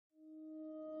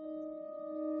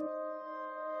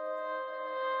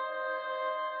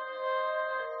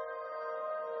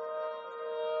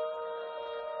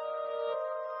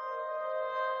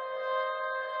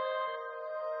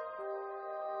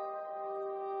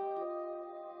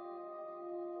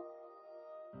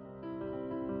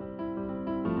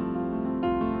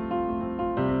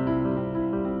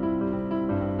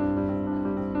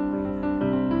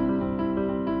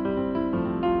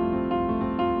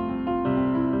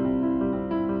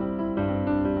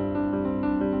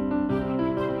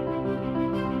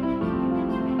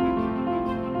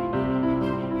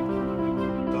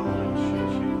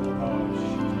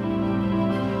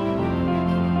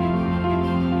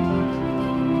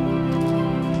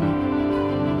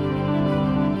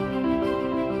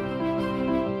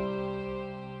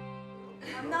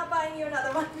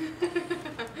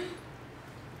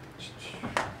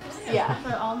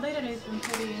day's been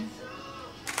pretty...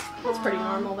 That's pretty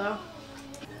normal though.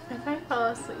 If I fall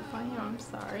asleep on you, I'm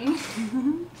sorry.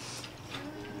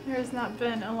 There's not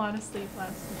been a lot of sleep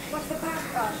last night. What's the back?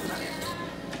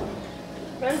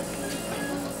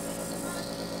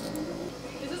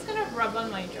 Is this gonna rub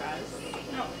on my dress?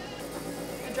 No.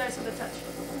 The dress with a touch.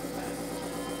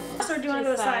 So do you want to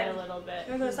go to the side side? a little bit?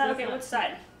 You want to go to the side? Okay, which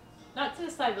side? Not to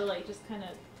the side, but like just kind of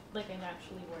like I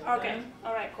naturally wear. Okay.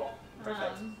 Alright, cool.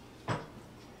 Perfect.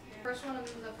 First one in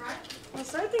the front? The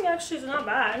side thing actually is not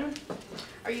bad.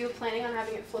 Are you planning on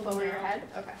having it flip over your head?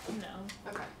 Okay.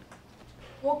 No. Okay.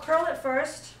 We'll curl it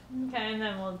first. Okay, and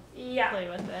then we'll play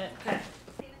with it. Okay.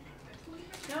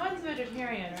 No one's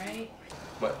vegetarian, right?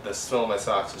 What, the smell of my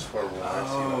socks is horrible.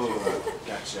 Oh,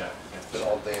 gotcha. It's been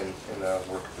all day in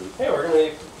work boot. Hey, we're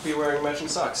gonna be wearing matching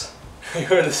socks. You're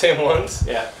wearing the same ones?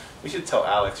 Yeah. We should tell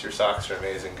Alex your socks are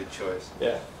amazing. Good choice.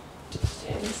 Yeah.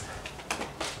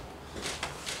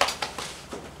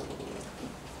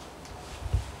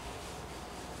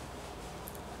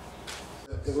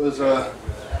 It was a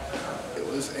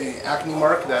acne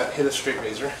mark that hit a straight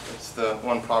razor. It's the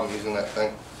one problem using that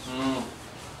thing.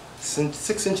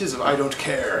 6 inches of I don't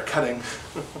care cutting.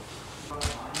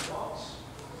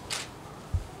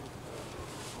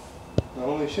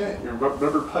 Holy shit, your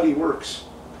rubber putty works.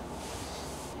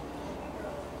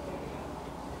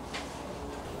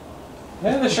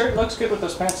 Yeah, the shirt looks good with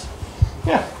those pants.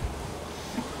 Yeah.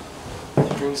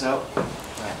 It brings out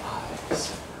my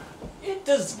eyes. It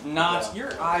does not. Yeah.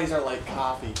 Your eyes are like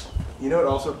coffee. You know what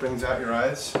also brings out your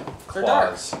eyes? They're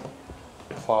dark.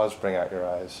 Claws bring out your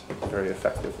eyes very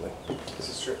effectively. This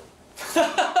is true.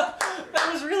 That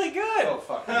was really good. Oh,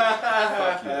 fuck you.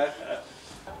 Fuck you.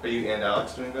 Are you and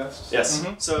Alex doing vests? Yes.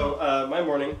 So my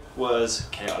morning was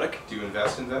chaotic. Do you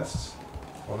invest in vests?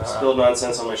 Well, Spilled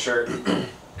nonsense on my shirt.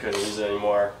 Couldn't use it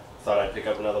anymore. Thought I'd pick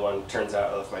up another one. Turns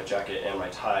out I left my jacket and my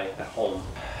tie at home.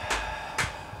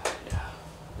 Yeah.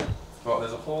 Well,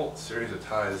 there's a whole series of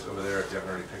ties over there if you haven't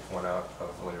already picked one out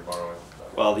of the one you're borrowing.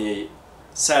 Well, the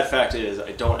sad fact is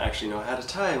I don't actually know how to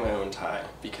tie my own tie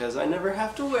because I never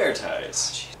have to wear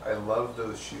ties. I love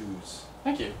those shoes.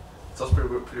 Thank you. It's also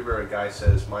pretty rare a guy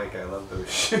says, Mike, I love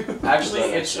those shoes.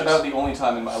 Actually, it's about the only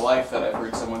time in my life that I've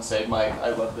heard someone say, Mike, I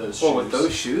love those shoes. Well, with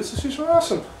those shoes are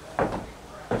awesome.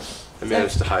 I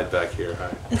managed to hide back here. Hi.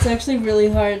 It's actually really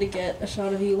hard to get a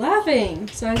shot of you laughing,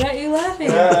 so I got you laughing.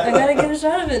 I gotta get a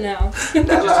shot of it now. Just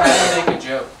trying to make a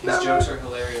joke. His jokes are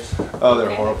hilarious. Oh,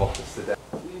 they're horrible.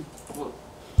 Well,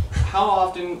 how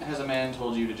often has a man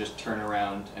told you to just turn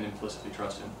around and implicitly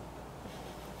trust him?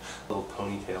 Little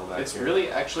ponytail back It's here. really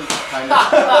actually kind of...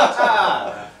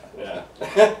 Yeah.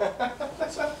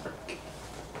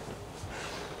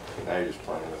 Now you're just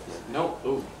playing with me. No.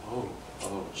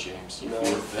 Oh, James, you No.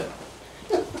 forfeit.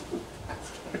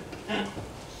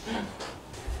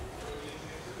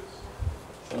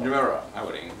 And remember, my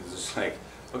wedding is just like,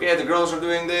 okay, the girls are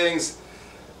doing things.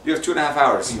 You have 2.5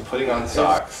 hours. You're putting on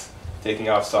socks, taking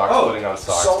off socks, putting on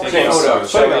socks, so taking many off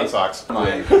socks, photos. putting on socks.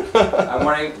 I'm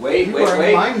wearing, wait.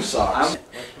 Mime socks.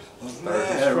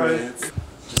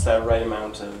 Just that right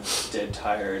amount of dead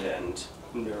tired and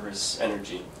nervous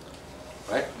energy.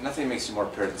 Right? Nothing makes you more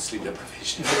prepared than sleep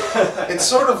deprivation. It's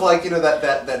sort of like, you know,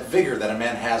 that vigor that a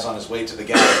man has on his way to the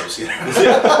gallows. You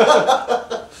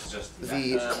know?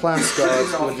 The class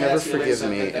gods would never forgive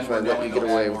me if I let you get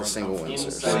away with a single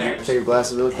Windsor. Take your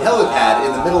glasses really quick. Helipad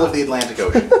in the middle of the Atlantic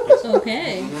Ocean.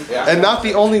 Okay. Yeah. And not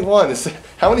the only one.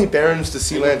 How many barons does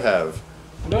Sealand have?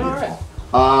 I'm doing alright.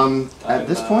 At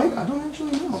this point, I don't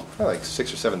actually know. Probably like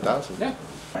 6,000 or 7,000. Yeah.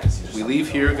 We leave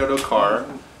here, go to a car.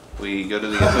 We go to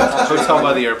the hotel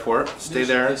by the airport, stay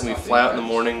there, and we fly out in the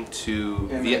morning to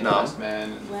Vietnam.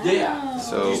 Wow. Yeah.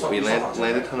 So we land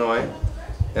at Hanoi,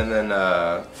 and then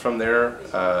from there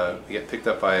we get picked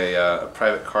up by a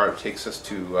private car that takes us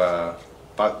to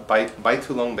Bai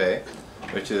Tu Long Bay,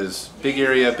 which is big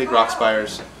area, big rock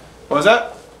spires. What was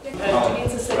that?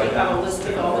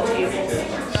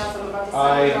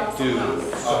 I do.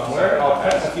 Somewhere? I'll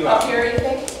pass a few out. Up here, you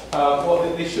think?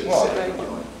 Well, they shouldn't sit right.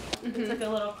 It's like a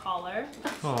little collar.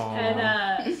 And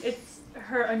it's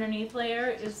her underneath layer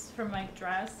is from my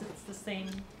dress. It's the same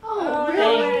thing.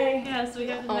 Really? Yeah, so we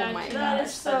have to Oh match my that. That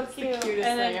is so cute. Cutest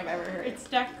And thing then I've ever heard. it's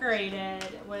decorated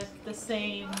with the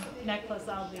same necklace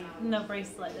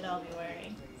bracelet that I'll be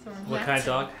wearing. So we're What kind of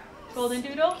dog? Golden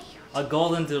Doodle. A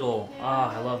golden doodle.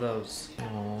 Ah, I love those.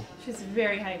 Aww. She's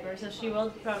very hyper, so she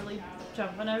will probably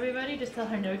jump on everybody. Just tell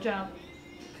her no jump.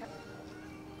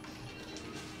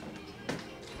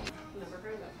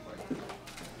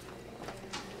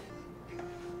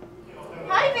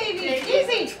 Hi, baby.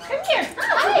 Daisy, come here.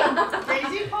 Hi.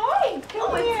 Daisy, hi.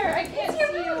 Come here. I can't see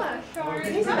you.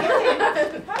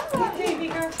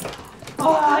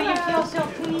 Oh, you feel so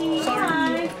clean.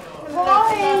 Hi.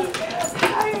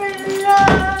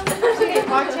 Okay,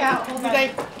 watch out. Hold on.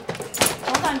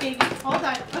 Hold on, baby. Hold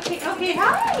on. Okay, okay.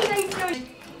 Hi.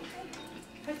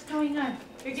 What's going on?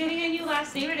 You're getting a new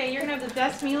last name today. You're gonna have the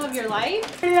best meal of your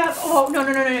life. Yeah. Oh no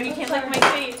no no no no! You can't lick my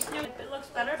face. No. It looks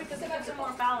better because it gives it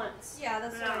more balance. Yeah,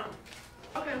 that's right.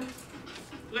 Okay.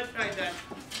 Let's try that.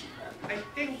 I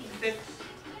think that's.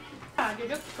 Yeah, you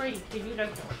look great. You look.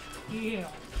 Yeah.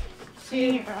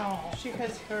 See, She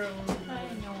has her own. I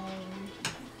know.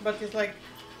 But it's like.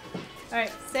 All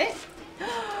right, sit.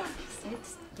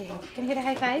 Sit. Okay. Can I get a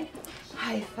high five?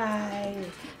 High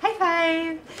five. High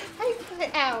five. High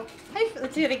five. Ow. High five.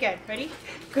 Let's do it again. Ready?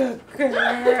 Good girl.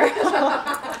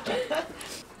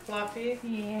 Fluffy.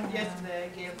 Yeah. Yesterday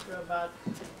I gave her about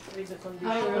with the condition.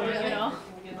 Oh, really? You know.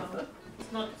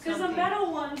 It's not Because the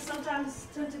metal ones sometimes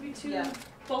tend to be too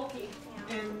bulky.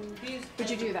 And these. would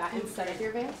you do that instead of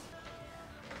your veils?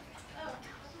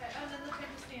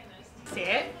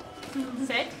 Sit.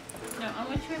 Sit. No, I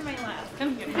want you in my lap.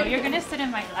 Come here. No, you're gonna sit in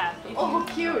my lap. If Oh, you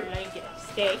cute. Like it.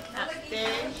 Stay.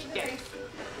 Stay. Stay.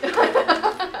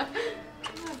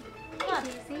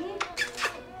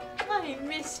 I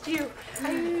missed you.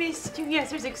 I missed you. Yes,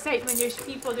 there's excitement. There's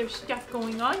people. There's stuff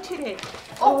going on today.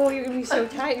 Oh, you're gonna be so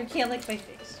tired. You can't lick my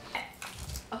face.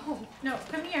 Oh. No,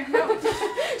 come here. No.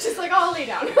 She's like, oh, I'll lay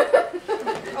down.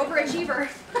 Overachiever.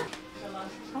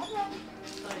 Hold on.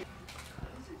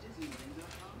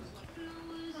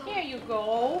 Here you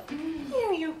go.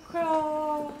 Here you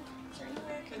go.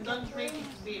 And don't make it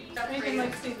big. Make it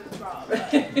like see the drop.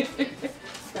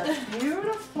 That's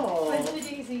beautiful. Bunch of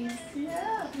daisies.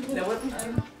 Yeah. No,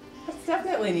 that's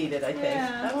definitely needed, I think.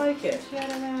 Yeah. I like it.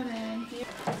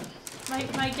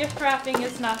 My gift wrapping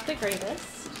is not the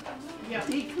greatest. Yeah.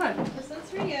 Come on. This one's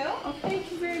for you. Oh, thank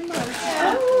you very much.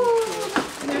 Yeah.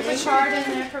 Oh. And there's a card in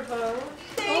there for both.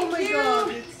 Oh my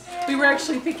God. We were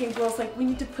actually thinking, Will's like, we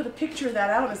need to put a picture of that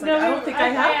out. It's like, I don't think I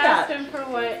have I that. asked him for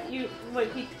what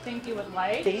he think you would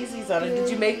like. Daisies on it. Did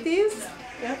you make these?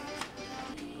 Yeah.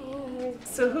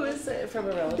 So who is it from a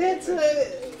relative? That's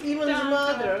Evan's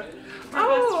mother.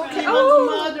 Oh, okay. Evan's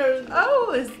mother.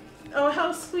 Oh,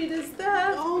 how sweet is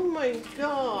that? Oh my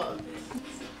God.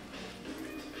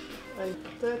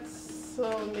 That's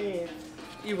so neat.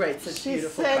 You write such She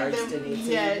beautiful sent cards, them- Denise.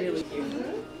 yeah. You're really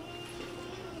cute.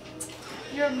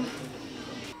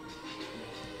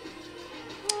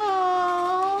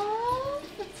 Aww,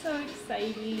 that's so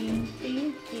exciting.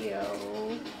 Thank you.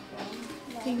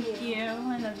 Thank you.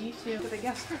 I love you too. I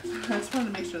guess. I just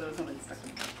wanted to make sure there was something stuck in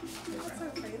there. That's so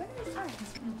pretty. That is nice.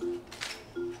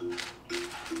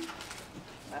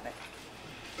 Love it.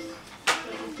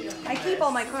 I keep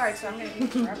all my cards, so I'm going to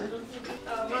keep them forever.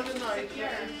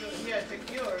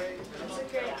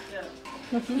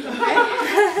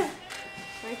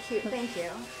 Very cute. Thank you.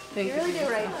 Thank You really you. do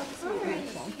right.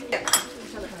 Yeah.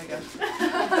 There we go.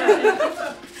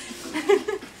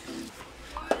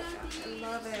 I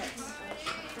love it.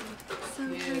 So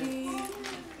pretty.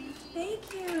 Thank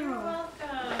you. You're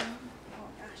welcome.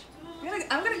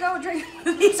 I'm gonna go drink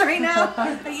these right now. I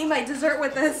eat my dessert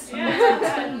with this.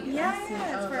 Yeah.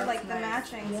 It's for like the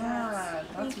matching. Yeah,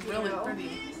 that's Thank really you.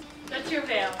 pretty. That's your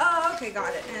veil. Oh, okay,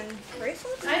 got it. And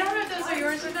bracelets? I don't know if those are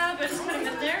yours or not, but just put them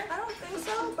in there. I don't think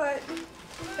so, but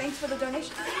thanks for the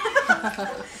donation.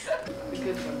 The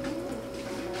good one.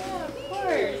 Yeah, of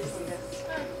course.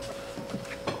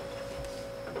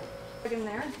 Put in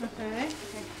there. Okay.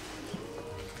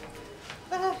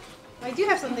 I do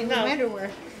have something for my underwear.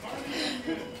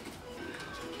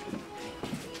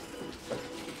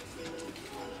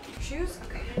 Shoes?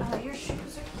 Okay. Your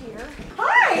shoes are here.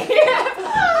 Hi!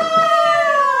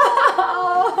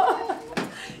 Oh,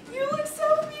 you look so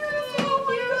beautiful. Oh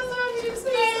my God, you're so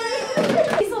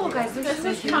sweet. These little guys, they're so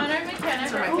This is Connor McKenna.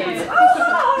 These are my from kids.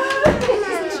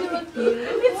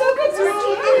 It's so good to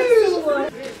see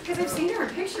you. Because I've seen her in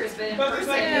pictures, but in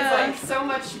person it's like so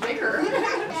much bigger.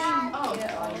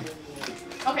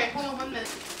 Okay, hold on 1 minute.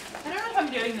 I don't know if I'm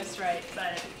doing this right,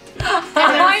 but...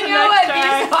 I know what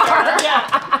these are.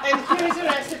 Yeah. And here's a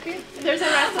recipe. There's a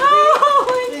recipe. Oh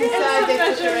my Inside God.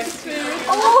 there's a recipe.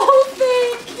 Oh,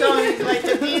 thank So you. it's like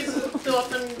these to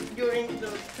open during the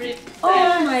trip.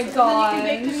 Oh my God. And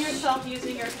then you can make them yourself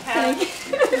using your cat.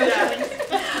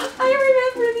 I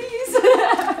remember these.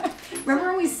 Remember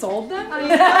when we sold them? I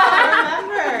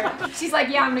remember. She's like,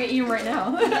 yeah, I'm gonna eat them right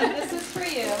now. This is for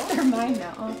you. They're mine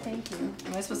now. Oh, thank you.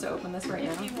 Am I supposed to open this right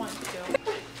If now? you want to.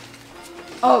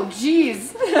 Oh,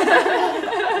 jeez.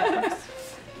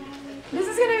 This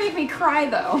is gonna make me cry,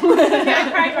 though. Yeah,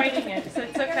 I cried writing it, so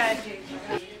it's okay.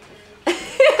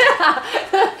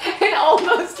 And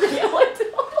almost reality.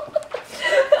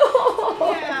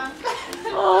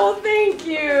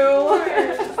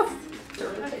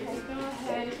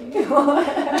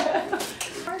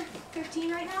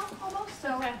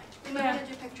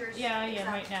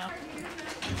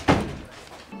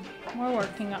 We're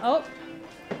working on. Oh.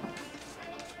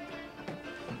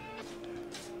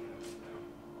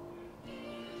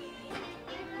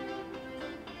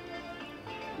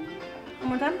 One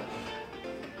more time.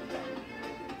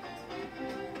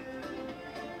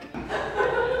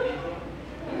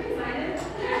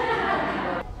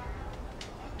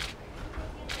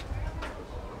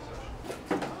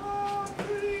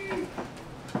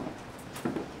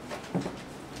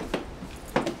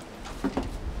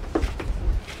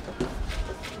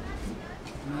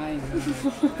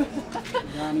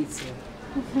 Danica.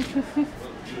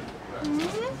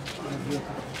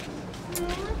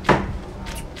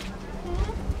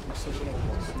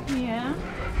 Yeah.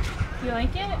 You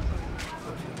like it?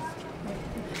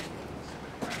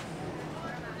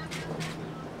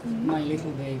 My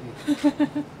little baby.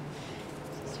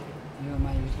 You're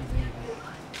my little baby.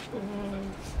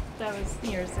 That was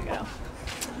years ago.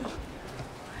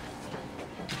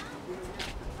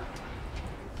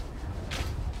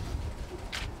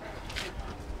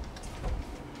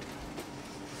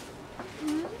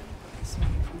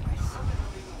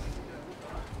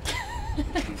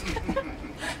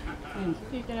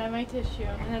 You can have my tissue,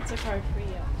 and that's a card for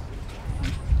you.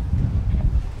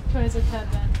 Towards a tub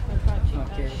then, with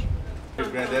crunchy fish.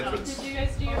 Grand entrance. Did you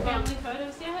guys do your family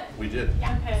photos yet? We did.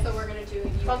 Yeah. Okay. So we're gonna do you.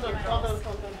 Hold on.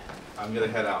 I'm gonna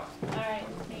head out. Alright,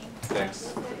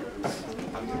 Thanks.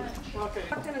 Okay.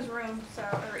 Walked in his room, so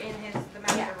or in the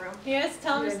master room. Yes,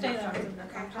 tell him to stay there. Okay.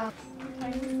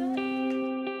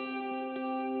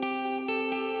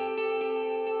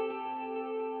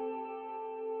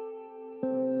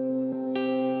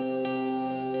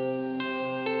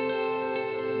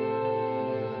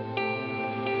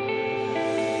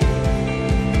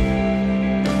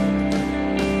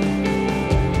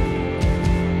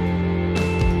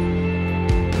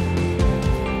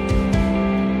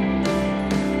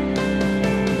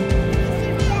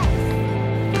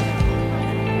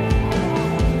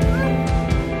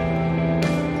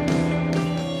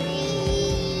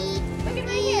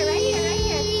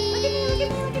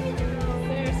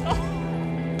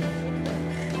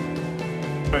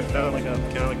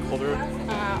 Can I like hold her?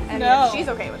 And No. she's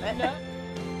okay with it. No.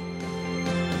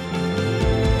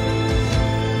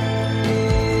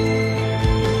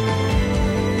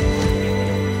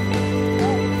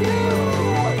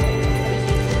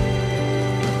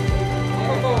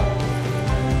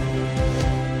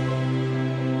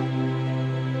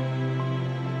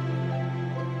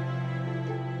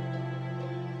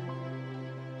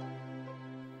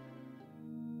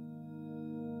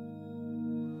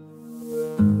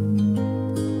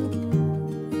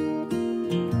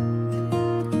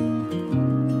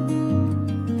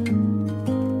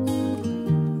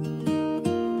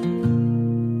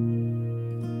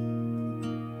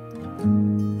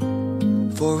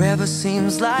 Forever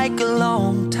seems like a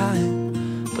long time,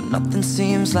 but nothing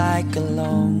seems like a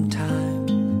long time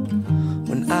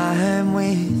when I am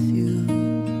with you.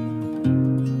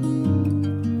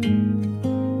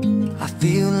 I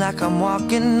feel like I'm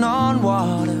walking on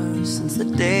water since the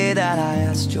day that I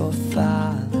asked your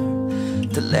father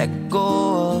to let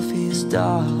go of his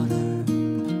daughter.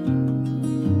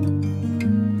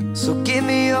 So give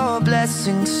me your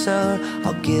blessing, sir,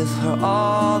 I'll give her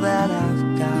all that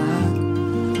I've got.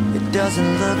 It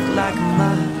doesn't look like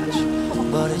much,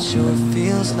 but it sure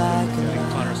feels like a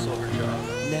lot.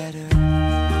 Let her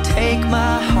take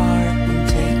my heart and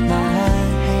take my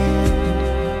hand.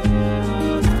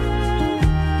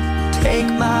 Take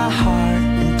my heart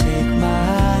and take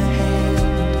my hand.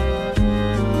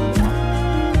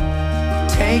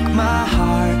 Take my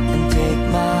heart and take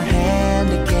my hand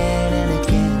again and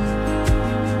again.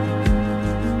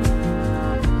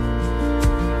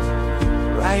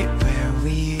 Right where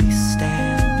we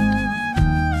stand.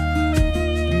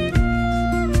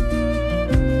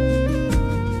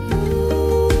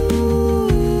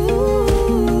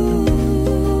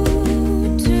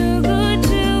 Too good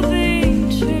to be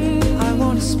true. I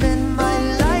wanna spend my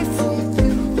life with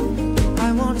you.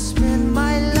 I wanna spend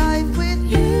my life with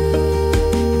you.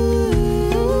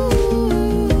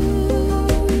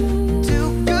 Too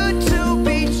good to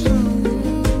be true.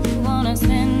 Wanna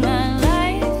spend my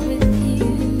life with you.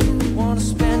 Wanna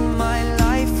spend my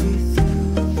life with you.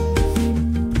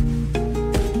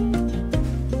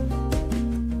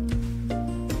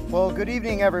 Well, good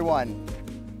evening, everyone.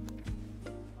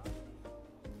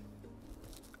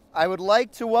 I would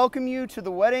like to welcome you to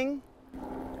the wedding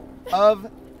of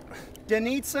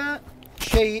Danica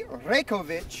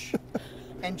James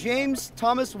and James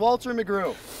Thomas Walter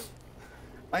McGrew.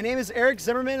 My name is Eric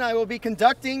Zimmerman. I will be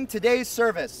conducting today's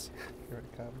service. Here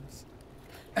it comes.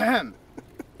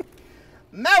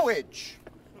 Marriage.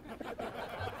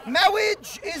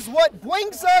 Marriage is what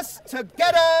brings us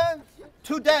together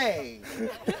today.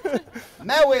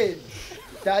 Marriage,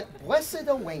 that blessed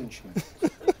arrangement,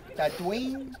 that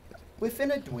dream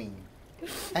within a dream.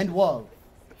 And love,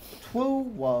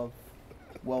 true love,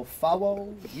 will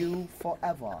follow you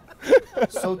forever.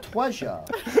 So treasure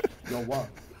your love.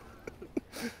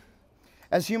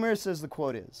 As humorous as the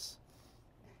quote is,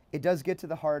 it does get to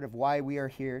the heart of why we are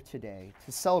here today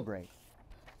to celebrate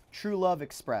true love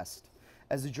expressed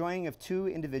as the joining of two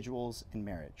individuals in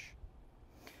marriage.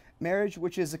 Marriage,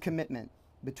 which is a commitment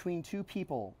between two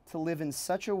people to live in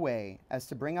such a way as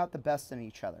to bring out the best in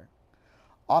each other,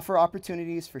 offer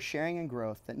opportunities for sharing and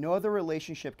growth that no other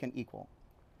relationship can equal.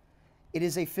 It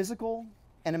is a physical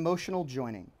and emotional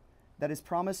joining that is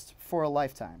promised for a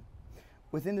lifetime.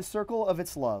 Within the circle of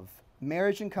its love,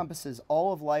 marriage encompasses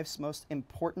all of life's most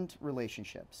important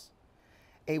relationships.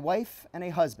 A wife and a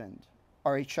husband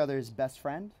are each other's best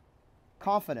friend,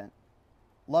 confidant,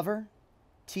 lover,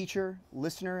 teacher,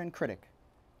 listener, and critic.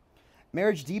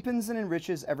 Marriage deepens and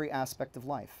enriches every aspect of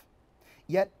life.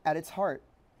 Yet, at its heart,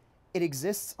 it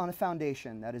exists on a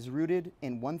foundation that is rooted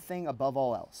in one thing above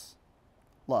all else: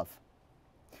 love.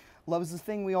 Love is the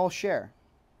thing we all share.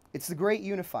 It's the great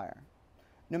unifier.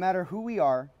 No matter who we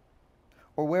are,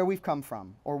 or where we've come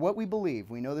from, or what we believe,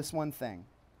 we know this one thing.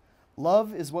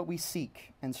 Love is what we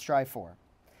seek and strive for,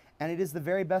 and it is the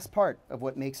very best part of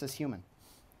what makes us human.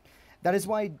 That is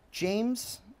why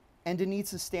James and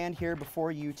Danica stand here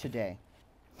before you today.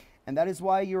 And that is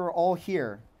why you are all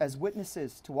here as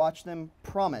witnesses to watch them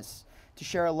promise to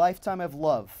share a lifetime of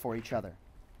love for each other.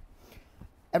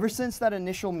 Ever since that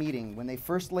initial meeting when they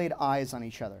first laid eyes on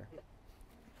each other,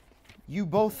 you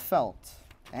both felt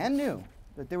and knew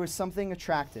that there was something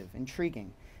attractive,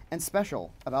 intriguing, and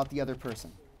special about the other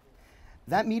person.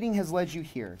 That meeting has led you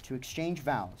here to exchange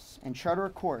vows and charter a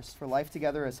course for life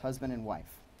together as husband and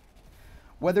wife.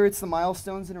 Whether it's the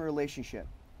milestones in a relationship,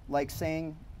 like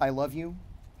saying, "I love you,"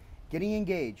 getting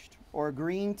engaged, or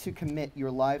agreeing to commit your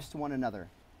lives to one another,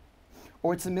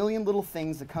 or it's a million little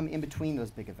things that come in between those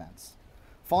big events.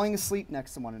 Falling asleep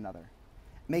next to one another,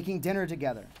 making dinner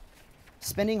together,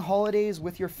 spending holidays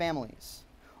with your families,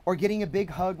 or getting a big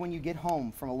hug when you get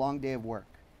home from a long day of work.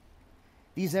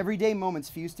 These everyday moments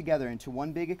fuse together into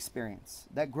one big experience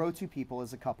that grow two people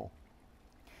as a couple.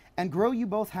 And grow you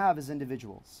both have as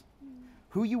individuals.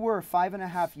 Who you were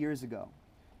 5.5 years ago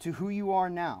to who you are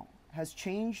now has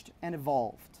changed and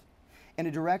evolved in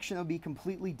a direction that would be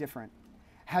completely different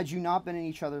had you not been in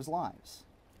each other's lives.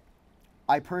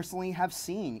 I personally have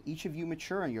seen each of you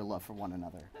mature in your love for one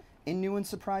another in new and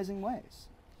surprising ways.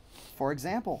 For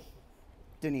example,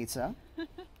 Danica,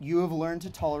 you have learned to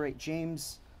tolerate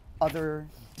James' other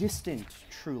distant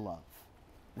true love,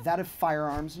 that of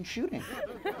firearms and shooting,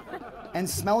 and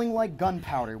smelling like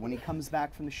gunpowder when he comes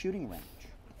back from the shooting range.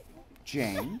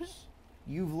 James,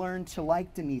 you've learned to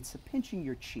like Danica pinching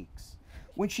your cheeks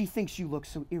when she thinks you look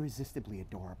so irresistibly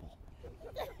adorable.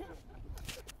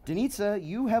 Danica,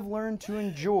 you have learned to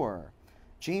endure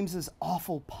James's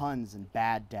awful puns and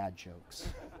bad dad jokes.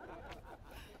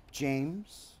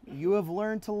 James, you have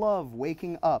learned to love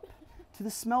waking up to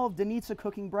the smell of Danica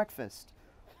cooking breakfast,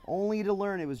 only to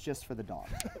learn it was just for the dog.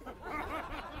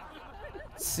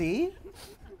 See?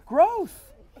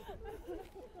 Growth.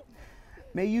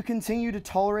 May you continue to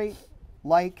tolerate,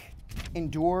 like,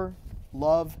 endure,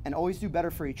 love, and always do better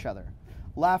for each other.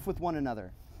 Laugh with one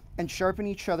another, and sharpen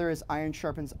each other as iron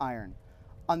sharpens iron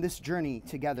on this journey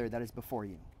together that is before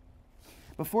you.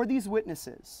 Before these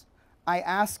witnesses, I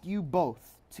ask you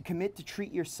both to commit to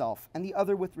treat yourself and the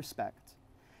other with respect,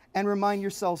 and remind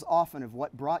yourselves often of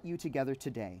what brought you together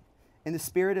today in the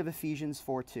spirit of Ephesians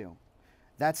 4:2.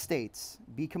 That states,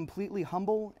 be completely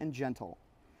humble and gentle,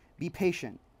 be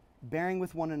patient, bearing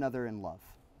with one another in love.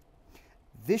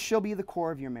 This shall be the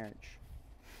core of your marriage.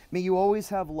 May you always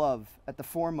have love at the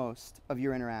foremost of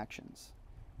your interactions.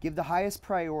 Give the highest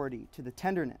priority to the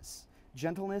tenderness,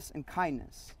 gentleness, and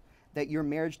kindness that your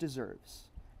marriage deserves.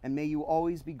 And may you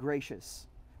always be gracious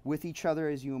with each other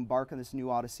as you embark on this new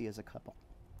odyssey as a couple.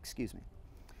 Excuse me.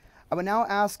 I would now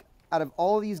ask, out of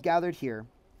all of these gathered here,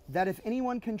 that if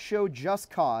anyone can show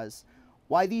just cause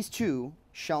why these two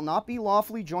shall not be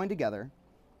lawfully joined together,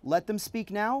 let them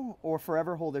speak now or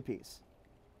forever hold their peace.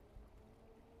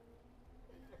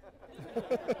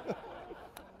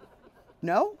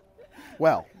 No?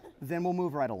 Well, then we'll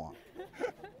move right along.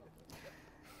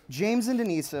 James and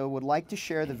Danica would like to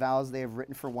share the vows they have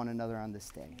written for one another on this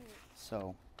day.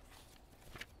 So,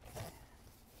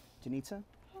 Danica,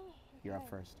 you're up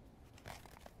first.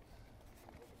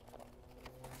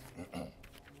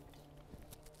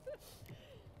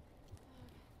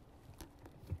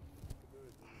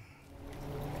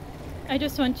 I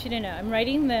just want you to know, I'm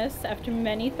writing this after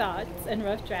many thoughts and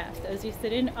rough drafts as you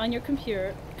sit in on your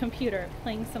computer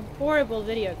playing some horrible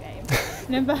video game,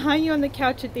 and I'm behind you on the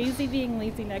couch with Daisy being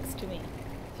lazy next to me.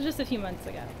 So just a few months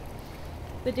ago.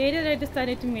 The day that I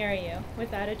decided to marry you,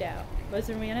 without a doubt, was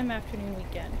a random afternoon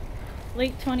weekend,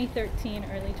 late 2013,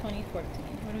 early 2014,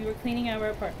 when we were cleaning our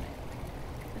apartment.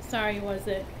 Sorry, was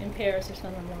it in Paris or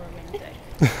somewhere more romantic?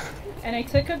 And I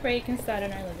took a break and sat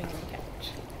on our living room couch.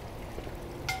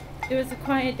 It was a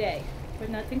quiet day, with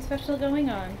nothing special going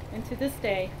on, and to this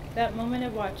day, that moment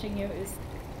of watching you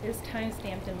is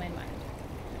time-stamped in my mind.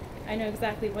 I know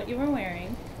exactly what you were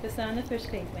wearing, the sound the fish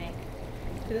tank make,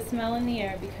 to the smell in the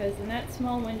air, because in that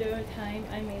small window of time,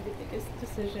 I made the biggest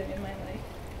decision in my life.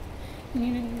 And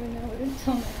you didn't even know it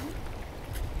until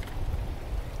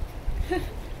now.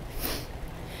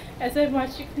 As I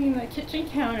watched you clean the kitchen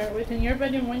counter within your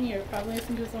bed in 1 year, probably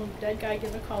listened to some dead guy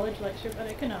give a college lecture about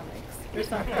economics or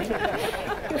something.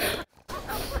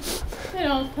 It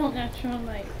all felt natural and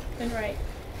light and right.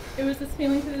 It was this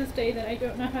feeling to this day that I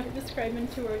don't know how to describe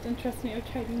into words, and trust me, I've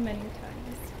tried many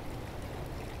times.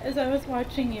 As I was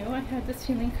watching you, I had this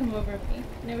feeling come over me,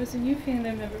 and it was a new feeling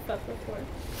that I've never felt before.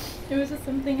 It was just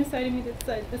something inside of me that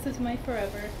said, this is my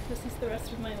forever, this is the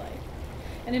rest of my life.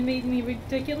 And it made me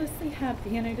ridiculously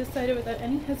happy, and I decided without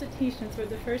any hesitations for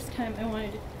the first time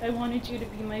I wanted you to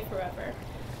be my forever.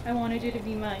 I wanted you to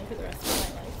be mine for the rest of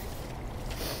my life.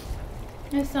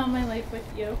 I saw my life with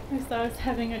you. I saw us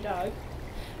having a dog.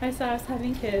 I saw us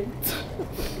having kids.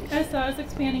 I saw us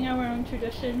expanding our own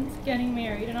traditions, getting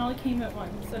married, and all it came at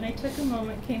once. And I took a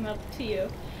moment, came up to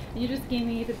you, and you just gave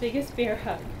me the biggest bear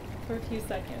hug for a few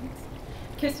seconds,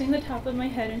 kissing the top of my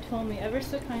head, and told me ever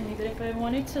so kindly that if I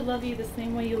wanted to love you the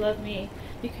same way you love me,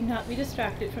 you could not be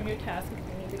distracted from your task of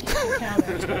cleaning the kitchen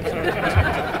counter.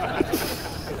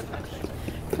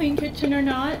 Clean kitchen or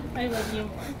not, I love you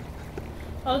more.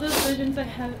 All those visions I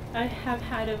have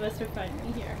had of us are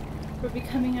finally here. We're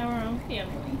becoming our own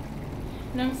family.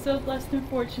 And I'm so blessed and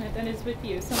fortunate that is with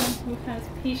you, someone who has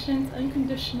patience,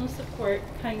 unconditional support,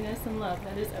 kindness, and love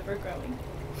that is ever growing.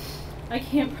 I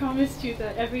can't promise you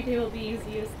that every day will be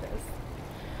easy as this,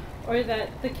 or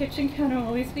that the kitchen counter will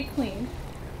always be clean.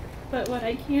 But what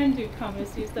I can do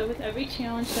promise you is that with every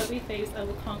challenge that we face, I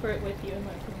will conquer it with you and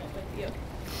learn from it with you.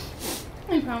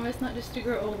 I promise not just to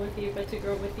grow old with you, but to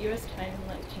grow with you as time and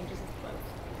life changes us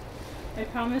both. I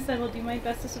promise I will do my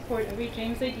best to support every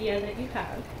James idea that you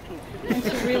have, and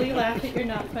to really laugh at your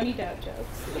not funny dad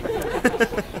jokes.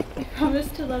 I promise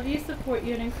to love you, support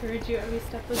you, and encourage you every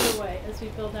step of the way as we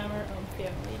build our own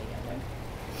family together.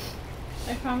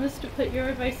 I promise to put your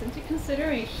advice into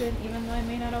consideration, even though I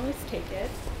may not always take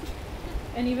it.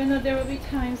 And even though there will be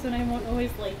times when I won't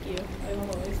always like you, I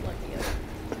will always love you.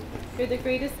 You're the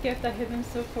greatest gift I have been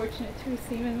so fortunate to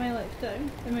receive in my lifetime,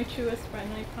 and my truest friend,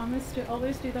 and I promise to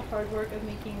always do the hard work of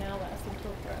making now last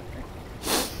until forever.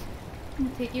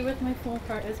 I'll take you with my full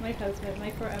heart as my husband, my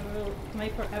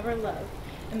forever love,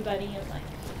 and buddy in life.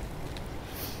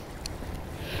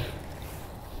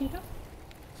 You know?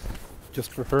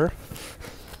 Just for her?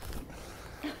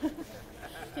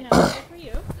 You know, for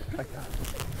you.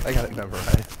 I got it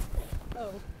memorized.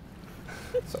 Oh.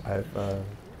 So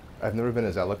I've never been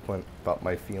as eloquent about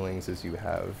my feelings as you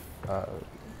have.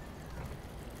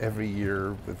 Every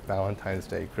year with Valentine's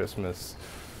Day, Christmas,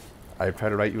 I try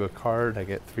to write you a card, I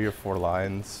get 3 or 4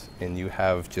 lines, and you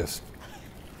have just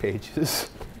pages.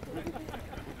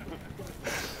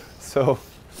 So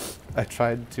I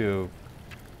tried to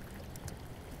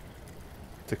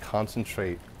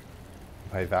concentrate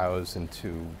my vows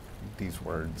into these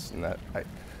words, and that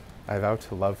I vow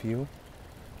to love you,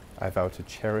 I vow to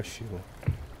cherish you,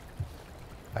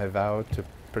 I vow to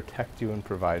protect you and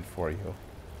provide for you,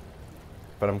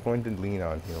 but I'm going to lean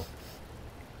on you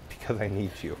because I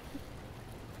need you.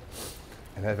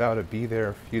 And I vow to be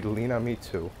there for you to lean on me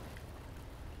too.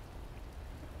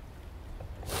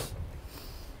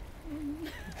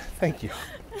 Thank you.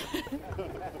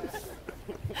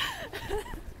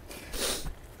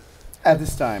 At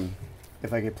this time,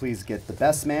 if I could please get the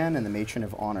best man and the matron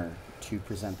of honor to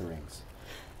present the rings.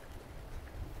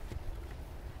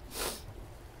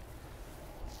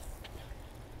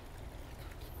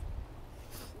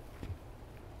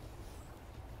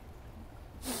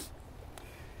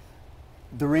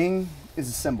 The ring is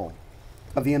a symbol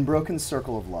of the unbroken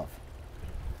circle of love.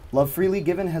 Love freely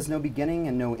given has no beginning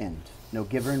and no end, no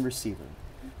giver and receiver.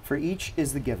 For each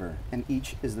is the giver and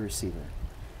each is the receiver.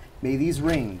 May these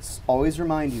rings always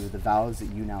remind you of the vows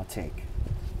that you now take.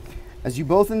 As you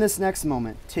both in this next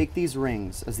moment take these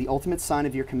rings as the ultimate sign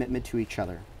of your commitment to each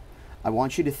other, I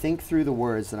want you to think through the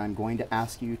words that I'm going to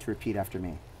ask you to repeat after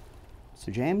me.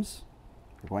 So James,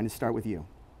 We're going to start with you.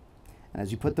 And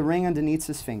as you put the ring on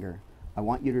Danitza's finger, I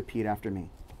want you to repeat after me.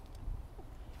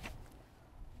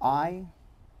 I,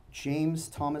 James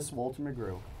Thomas Walter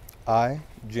McGrew. I,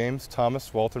 James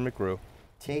Thomas Walter McGrew.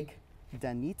 Take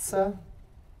Danica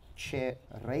James.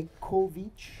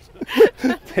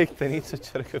 Take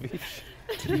Danica James.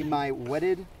 To be my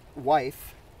wedded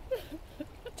wife.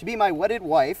 To be my wedded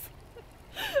wife.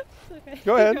 Okay.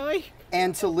 Go ahead.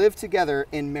 And to live together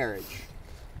in marriage.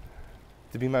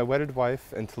 To be my wedded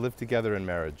wife and to live together in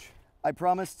marriage. I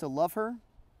promise to love her,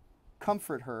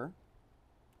 comfort her,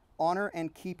 honor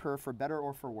and keep her for better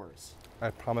or for worse.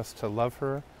 I promise to love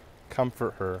her,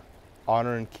 comfort her,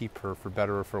 honor and keep her for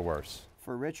better or for worse.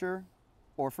 For richer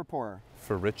or for poorer.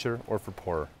 For richer or for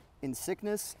poorer. In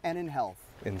sickness and in health.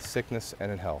 In sickness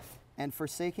and in health. And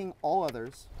forsaking all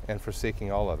others. And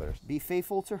forsaking all others. Be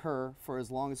faithful to her for as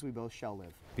long as we both shall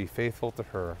live. Be faithful to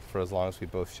her for as long as we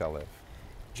both shall live.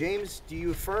 James, do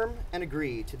you affirm and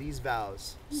agree to these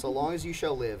vows so long as you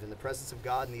shall live in the presence of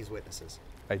God and these witnesses?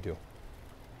 I do.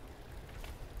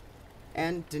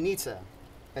 And Danica,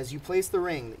 as you place the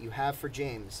ring that you have for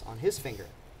James on his finger,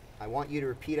 I want you to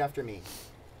repeat after me.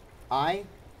 I,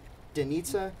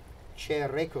 Danica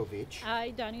James.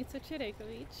 I, Danica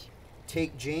James.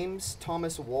 Take James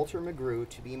Thomas Walter McGrew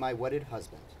to be my wedded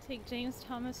husband. Take James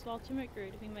Thomas Walter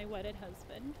McGrew to be my wedded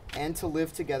husband. And to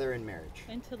live together in marriage.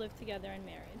 And to live together in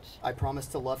marriage. I promise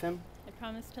to love him. I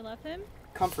promise to love him.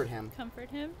 Comfort him. Comfort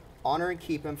him. Honor and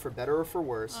keep him for better or for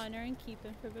worse. Honor and keep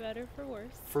him for better or for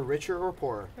worse. For richer or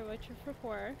poorer. For richer or for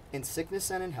poorer. In sickness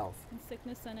and in health. In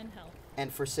sickness and in health.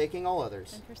 And forsaking all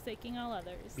others. And forsaking all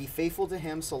others. Be faithful to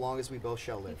him so long as we both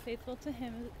shall live. Be faithful to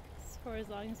him for as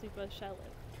long as we both shall live.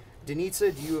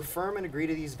 Danica, do you affirm and agree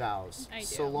to these vows? I do.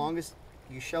 So long as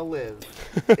you shall live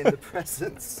in the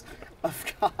presence of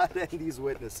God and these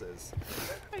witnesses.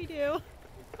 I do.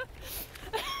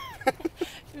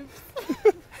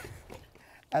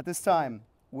 At this time,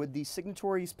 would the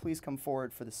signatories please come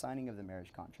forward for the signing of the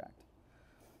marriage contract?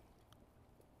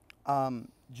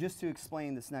 Just to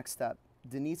explain this next step,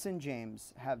 Danica and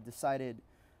James have decided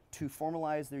to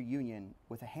formalize their union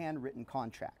with a handwritten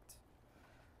contract.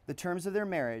 The terms of their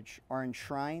marriage are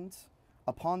enshrined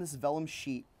upon this vellum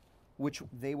sheet, which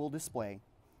they will display,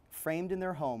 framed in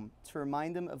their home to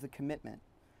remind them of the commitment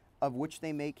of which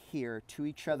they make here to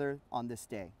each other on this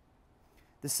day.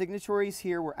 The signatories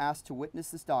here were asked to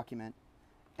witness this document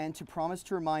and to promise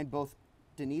to remind both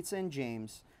Danica and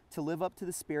James to live up to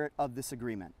the spirit of this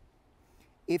agreement.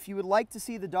 If you would like to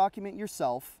see the document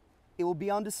yourself, it will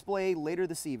be on display later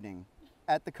this evening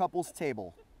at the couple's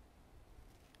table.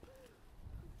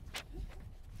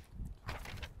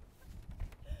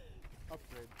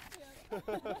 Upgrade.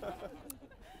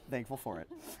 Thankful for it.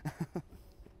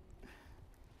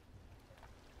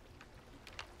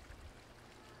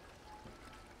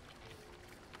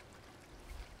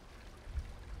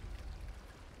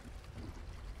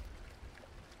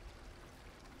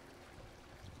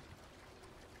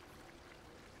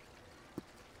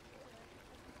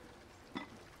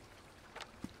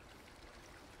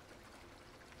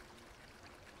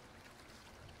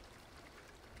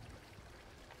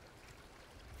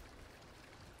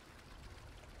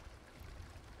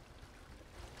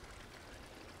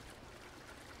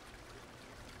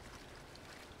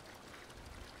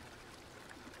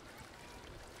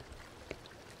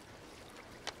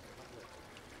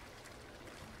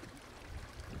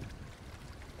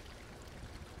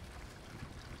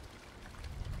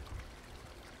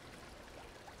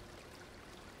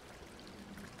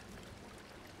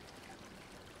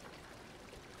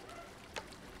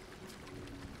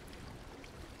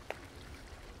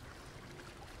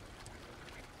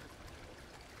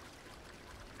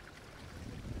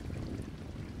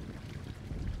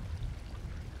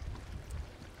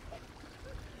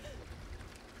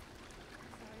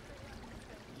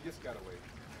 You just gotta wait.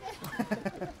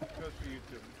 Goes for you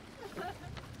too.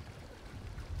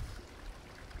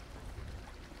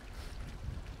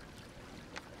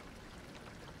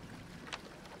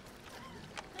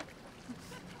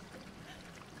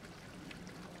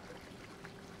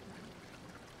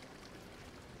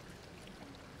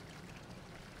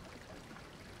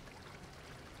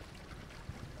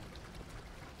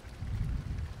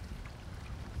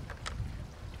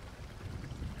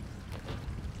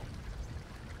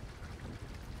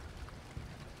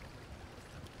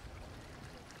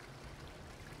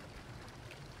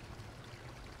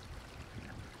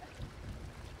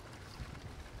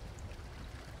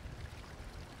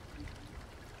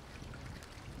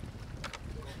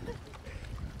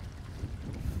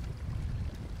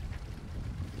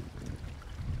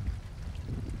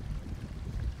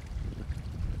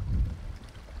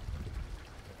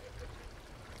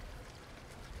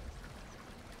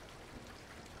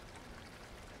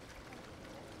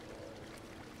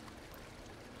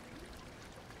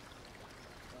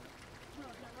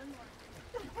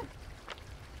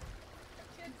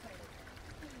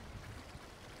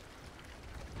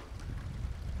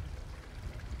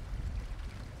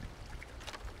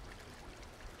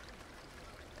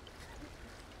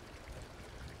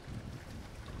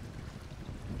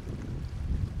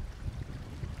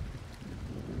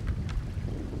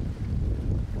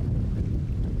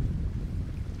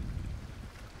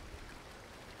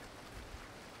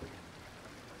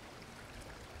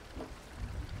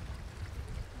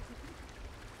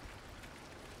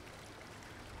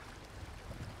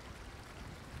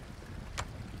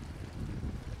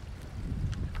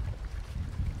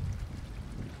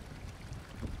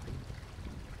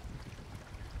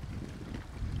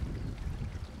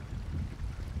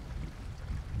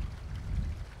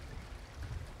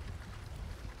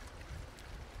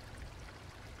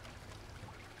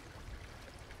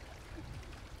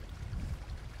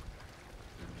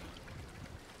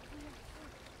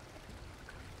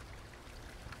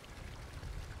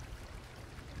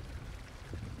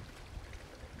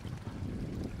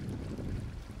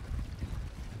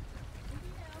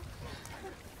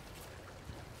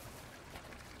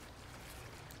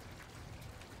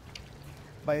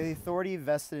 By the authority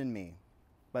vested in me,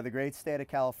 by the great state of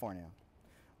California,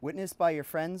 witnessed by your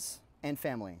friends and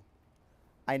family,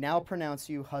 I now pronounce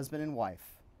you husband and wife.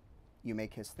 You may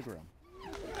kiss the groom.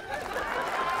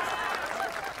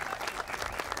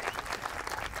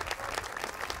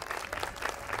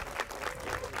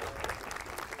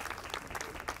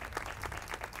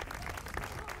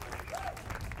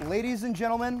 Ladies and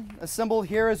gentlemen, assembled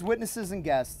here as witnesses and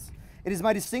guests, it is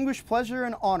my distinguished pleasure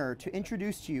and honor to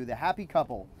introduce to you the happy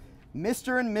couple,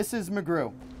 Mr. and Mrs.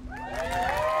 McGrew.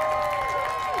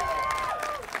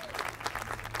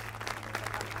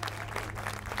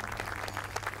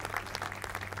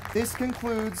 This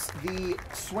concludes the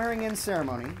swearing-in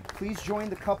ceremony. Please join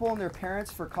the couple and their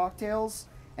parents for cocktails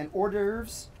and hors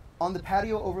d'oeuvres on the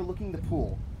patio overlooking the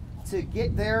pool. To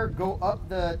get there, go up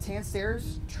the tan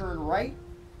stairs, turn right,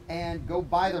 and go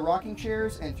by the rocking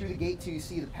chairs and through the gate till you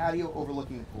see the patio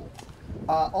overlooking the pool.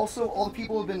 Also, all the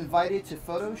people who have been invited to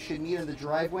photos should meet in the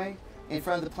driveway in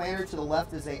front of the planter to the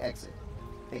left as they exit.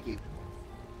 Thank you.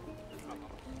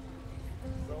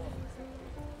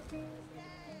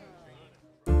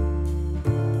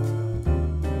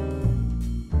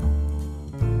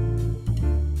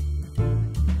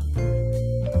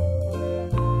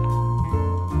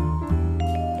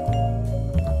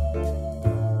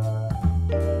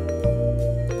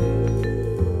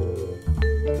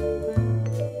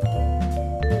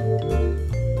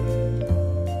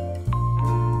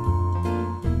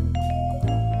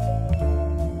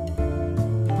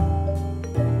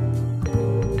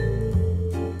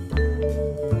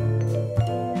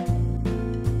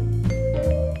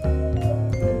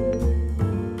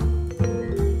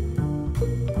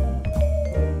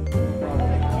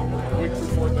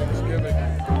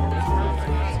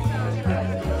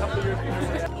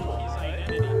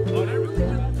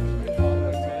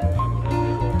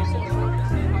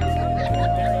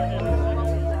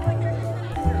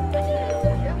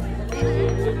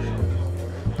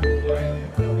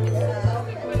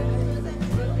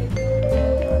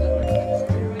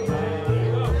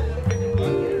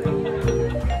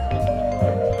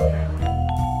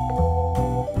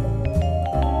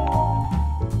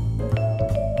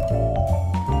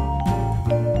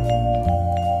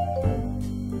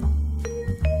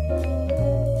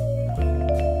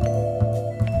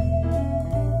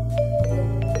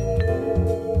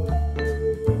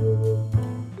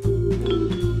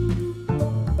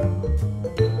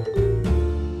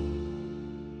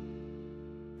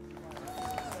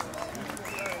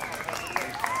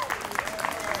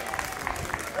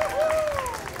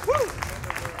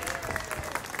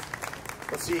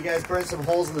 Let's see you guys burn some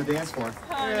holes in the dance floor.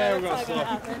 Oh, yeah, we're gonna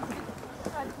stop. That's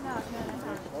not gonna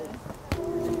happen.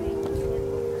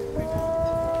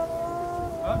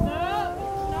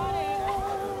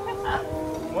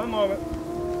 One moment.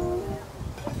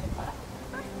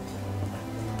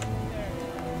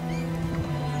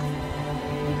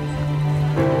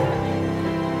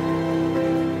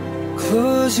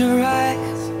 Close your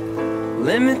eyes,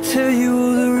 let me tell you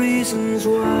all the reasons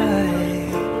why.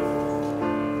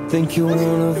 Think you're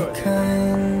one of a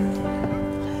kind.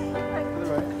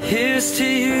 Here's to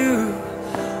you,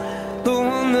 the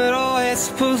one that always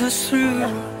pulls us through.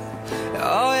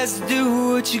 Always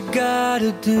do what you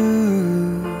gotta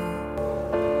do.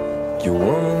 You're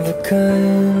one of a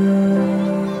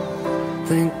kind.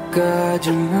 Thank God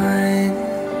you're mine.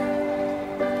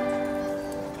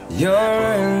 You're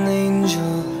an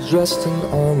angel dressed in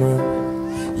armor.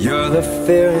 You're the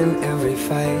fear in every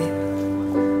fight.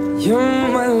 You're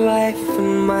my life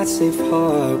and my safe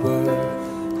harbor,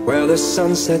 where the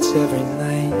sun sets every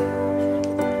night.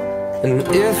 And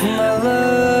if my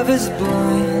love is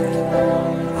blind,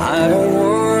 I don't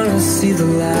wanna see the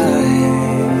light.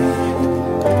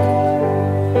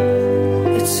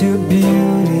 It's your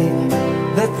beauty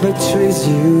that betrays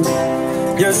you.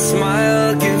 Your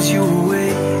smile gives you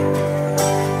away,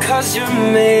 'cause you're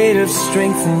made of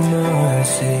strength and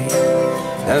mercy,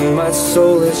 and my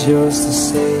soul is yours to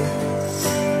save.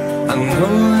 I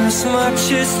know this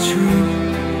much is true.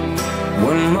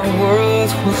 When my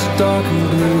world was dark and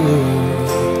blue,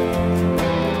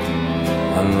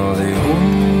 I know the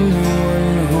only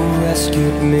one who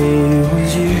rescued me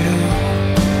was you.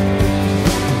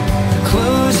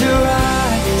 Close your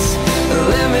eyes and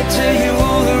let me tell you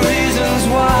all the reasons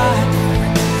why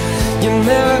you're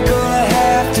never gonna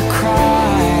have to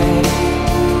cry,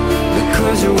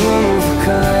 because you're one of a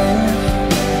kind.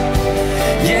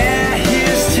 Yeah,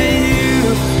 here's to you,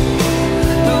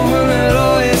 the one that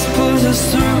always pulls us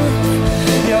through.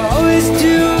 You always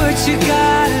do what you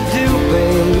gotta do,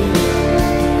 babe,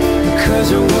 because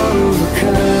you're one of a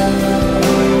kind.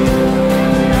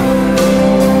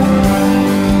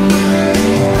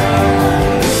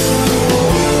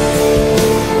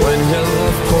 When your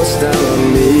love pours down on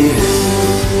me,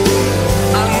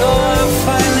 I know I'm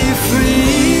finally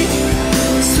free,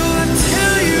 so I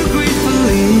tell you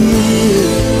gratefully.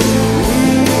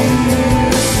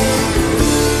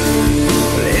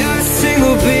 Every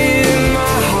single beat in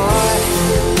my heart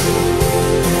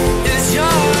is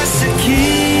yours to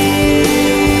keep.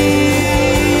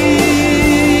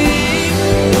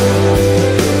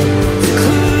 So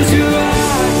close your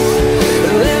eyes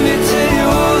and let me tell you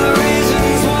all the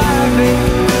reasons why, babe.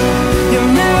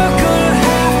 You're never gonna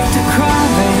have to cry,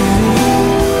 baby,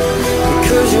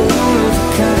 because you're one of a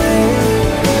kind.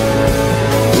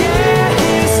 Yeah,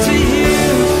 here's to you.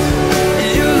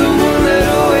 You're the one that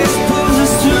always pulls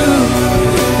us through.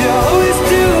 You always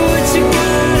do what you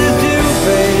gotta do,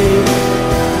 babe,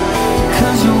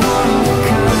 because you're one of a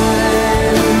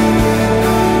kind.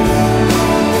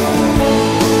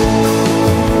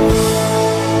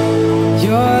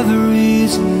 You're the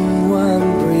reason why I'm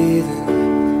breathing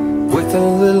with a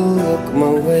little look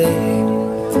my way.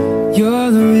 You're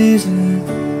the reason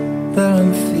that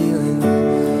I'm feeling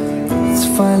it's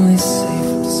finally safe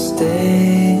to stay.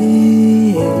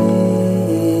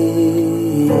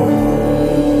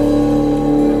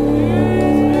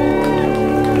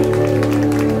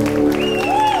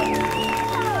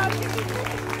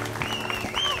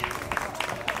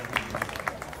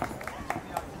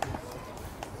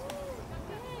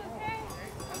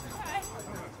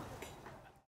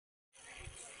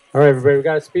 All right, everybody, we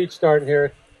got a speech starting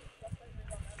here.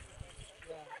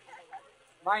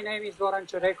 My name is Goran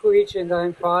Čereković and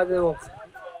I'm father of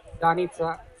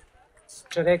Danica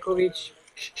James,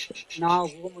 now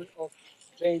woman of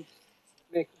James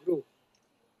Group.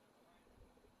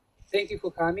 Thank you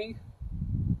for coming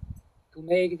to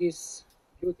make this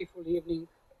beautiful evening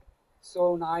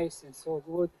so nice and so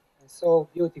good and so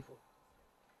beautiful.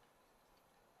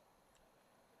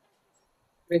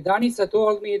 When Danica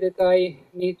told me that I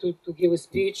need to give a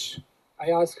speech,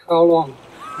 I asked how long.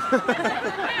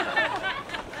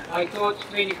 I thought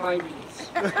 25 minutes.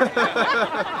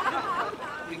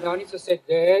 And Danica said,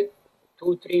 Dad,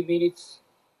 2-3 minutes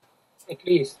at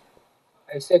least.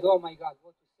 I said, oh my God,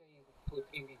 what to say in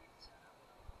 2-3 minutes?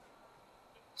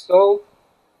 So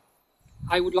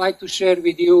I would like to share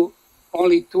with you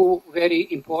only 2 very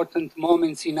important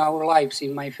moments in our lives,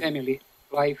 in my family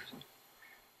life.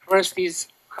 First is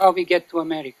how we get to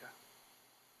America.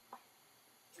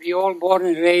 We all born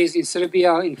and raised in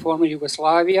Serbia, in former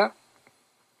Yugoslavia.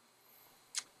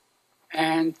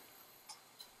 And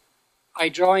I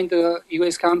joined a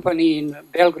US company in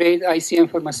Belgrade, ICM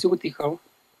Pharmaceutical,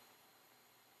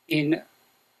 in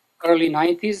early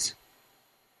 90s.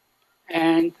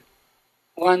 And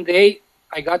one day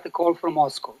I got a call from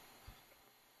Moscow.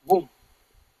 Boom.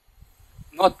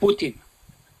 Not Putin.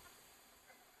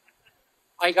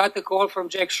 I got a call from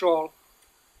Jack Scholl,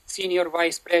 Senior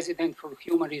Vice President for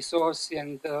Human Resource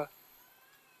and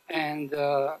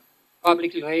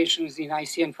Public Relations in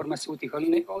ICM Pharmaceutical.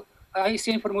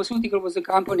 ICM Pharmaceutical was a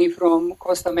company from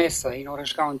Costa Mesa in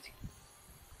Orange County.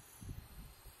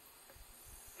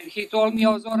 And he told me,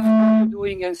 oh, Zoran, what are you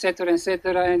doing, etc.,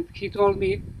 etc. And he told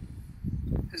me,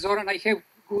 Zoran, I have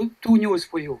 2 news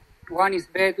for you. One is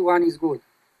bad, one is good.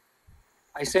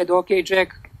 I said, okay,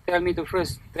 Jack, tell me the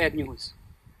first bad news.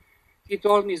 He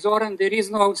told me, Zoran, there is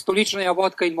no stoličnaya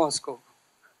vodka in Moscow.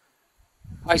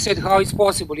 I said, how is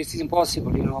possible? It's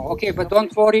impossible, you know. Okay, but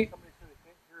don't worry.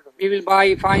 We will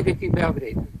find it in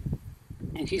Belgrade.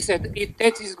 And he said,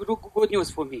 that is good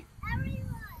news for me.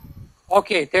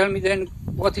 Okay, tell me then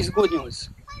what is good news.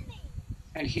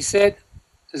 And he said,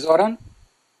 Zoran,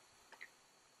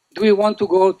 do you want to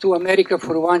go to America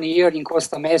for 1 year in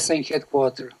Costa Mesa in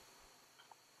headquarters?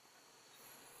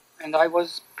 And I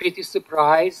was pretty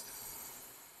surprised.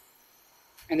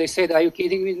 And I said, are you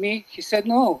kidding with me? He said,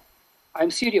 no, I'm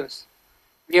serious.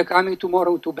 We are coming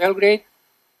tomorrow to Belgrade,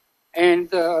 and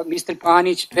Mr.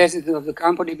 Panic, president of the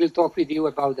company, will talk with you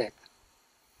about that.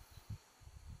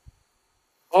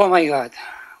 Oh my God,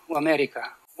 America,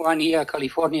 1 year,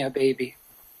 California, baby.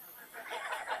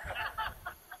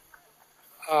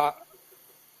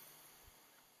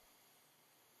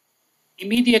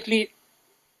 Immediately,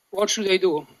 what should I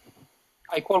do?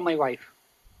 I call my wife.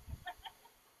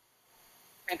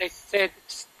 And I said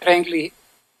strangely,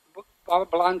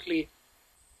 bluntly,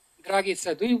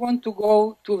 Dragica, do you want to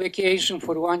go to vacation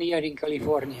for 1 year in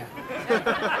California?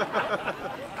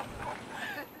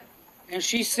 And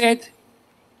she said,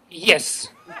 yes.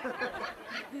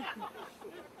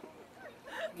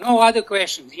 No other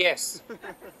questions, yes.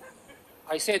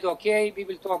 I said, okay, we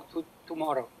will talk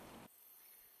tomorrow.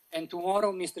 And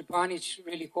tomorrow, Mr. Panic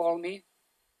really called me.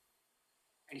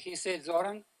 And he said,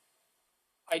 Zoran,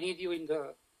 I need you in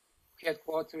the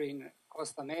headquarters in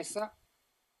Costa Mesa.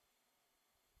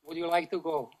 Would you like to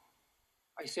go?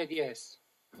 I said, yes,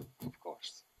 of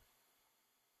course.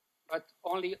 But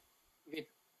only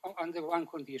under one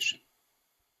condition.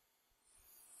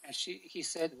 And he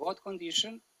said, what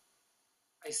condition?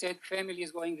 I said, family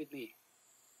is going with me.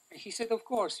 And he said, of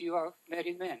course, you are a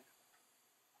married man.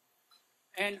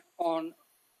 And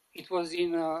it was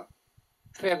in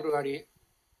February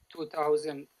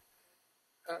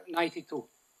 2092.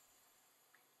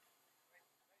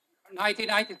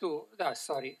 1992,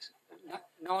 sorry.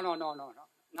 No.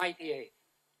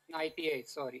 98,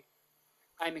 sorry.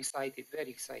 I'm excited, very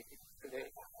excited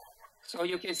today. So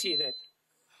you can see that.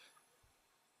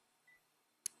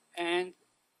 And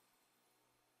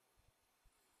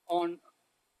on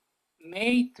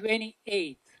May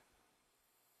 28th,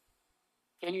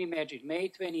 can you imagine? May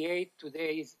 28th,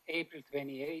 today is April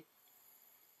 28th.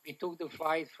 We took the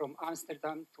flight from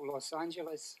Amsterdam to Los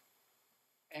Angeles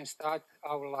and start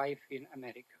our life in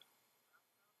America.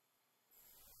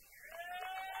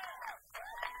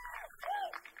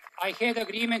 I had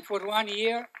agreement for 1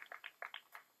 year,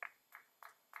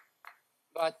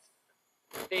 but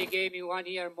they gave me 1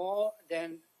 year more.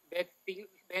 Then bad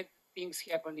things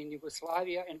happened in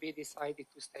Yugoslavia, and we decided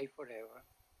to stay forever.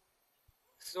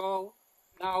 So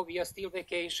now we are still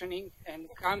vacationing and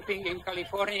camping in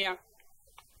California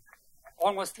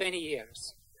almost 20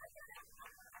 years.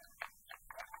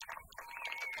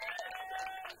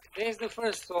 There's the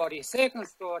first story. Second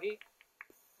story,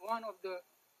 one of the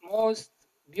most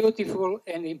beautiful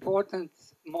and important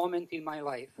moment in my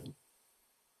life.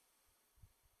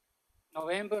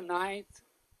 November 9th,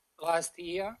 last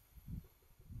year,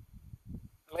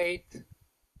 late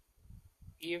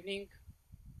evening,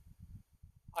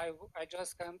 I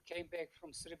just came back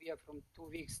from Serbia from 2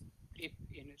 weeks trip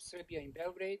in Serbia in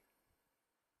Belgrade.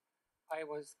 I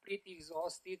was pretty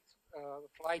exhausted.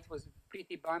 Flight was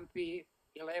pretty bumpy.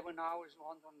 11 hours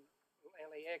London,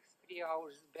 LAX, 3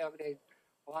 hours Belgrade,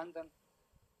 London,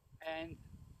 and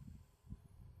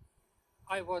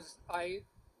I was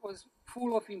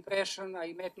full of impression.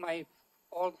 I met my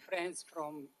old friends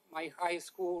from my high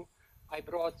school. I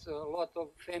brought a lot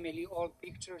of family old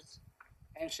pictures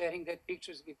and sharing that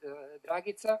pictures with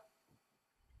Dragica,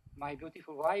 my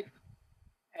beautiful wife.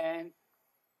 And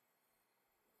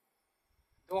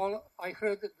I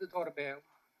heard the doorbell.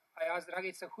 I asked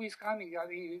Dragica, who is coming? Are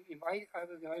we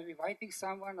inviting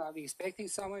someone? Are we expecting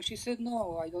someone? She said,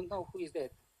 no, I don't know who is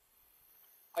that.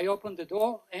 I opened the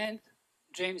door and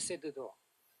James at the door,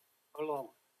 alone.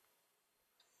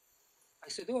 I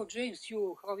said, oh, James,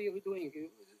 how are you doing?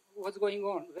 What's going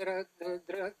on? Where are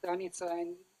Danica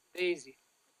and Daisy?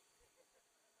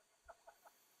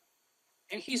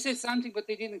 And he said something, but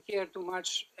I didn't care too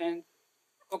much. And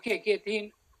okay, get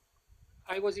in.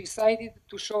 I was excited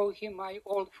to show him my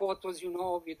old photos,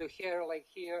 with the hair like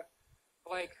here,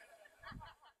 like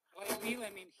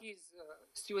Willem in his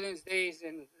students' days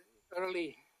and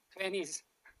early 20s,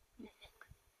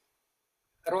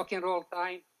 rock and roll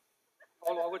time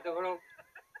all over the world.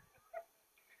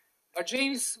 But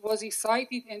James was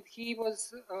excited, and he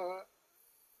was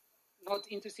not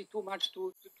interested too much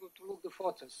to look the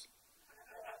photos.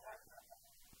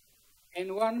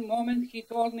 And one moment he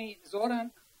told me,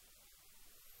 Zoran,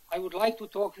 I would like to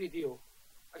talk with you.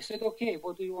 I said, okay,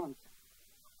 what do you want?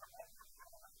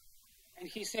 And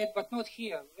he said, but not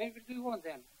here. Where do you want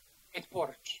then? At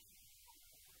porch.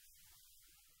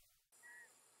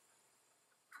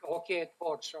 okay at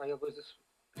porch. I was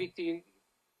pretty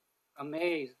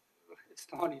amazed,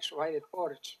 astonished, right at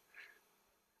porch.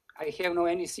 I have no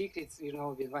any secrets, you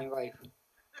know, with my wife.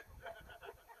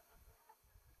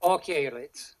 Okay,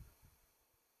 let's.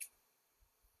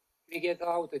 We get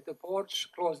out at the porch,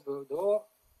 close the door.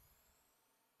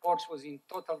 Porch was in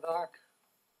total dark.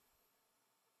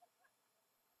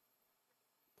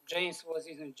 James was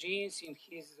in jeans, in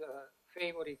his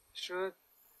favorite shirt.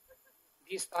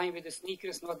 This time with the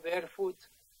sneakers, not barefoot.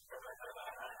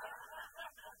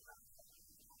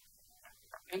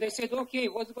 And I said, okay,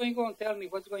 what's going on? Tell me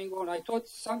what's going on. I thought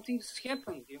something's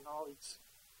happened, you know.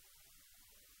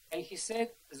 And he said,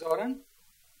 Zoran,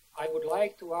 I would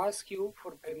like to ask you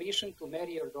for permission to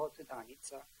marry your daughter,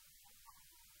 Danica.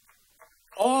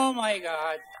 Oh my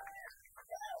God.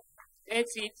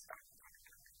 That's it.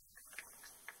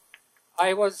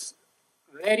 I was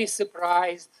very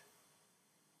surprised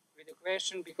with the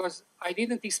question because I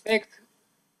didn't expect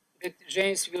that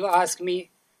James will ask me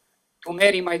to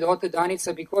marry my daughter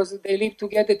Danica because they lived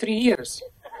together 3 years.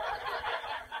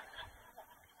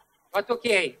 But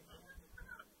okay.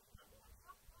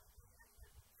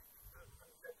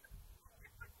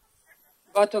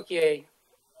 But okay.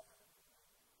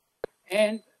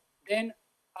 And then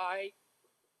I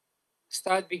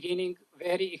start beginning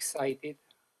very excited.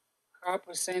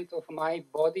 100% of my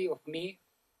body, of me,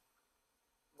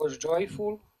 was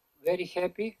joyful, very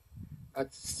happy,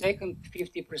 but second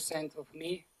 50% of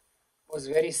me was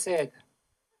very sad,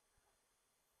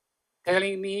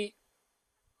 telling me,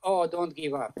 oh, don't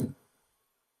give up.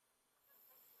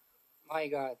 My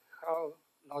God, how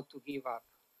not to give up?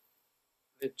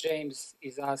 That James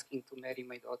is asking to marry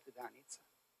my daughter Danica.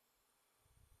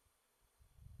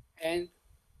 And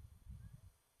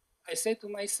I said to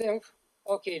myself,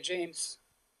 okay, James,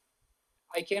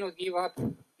 I cannot give up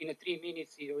in 3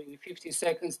 minutes or in 50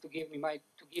 seconds to give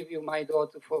you my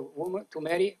daughter for woman to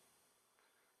marry.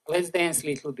 Let's dance a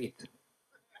little bit.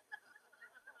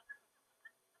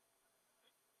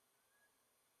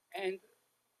 And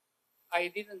I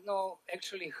didn't know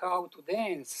actually how to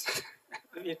dance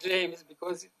with James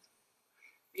because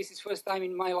this is the first time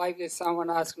in my life that someone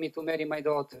asked me to marry my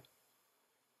daughter.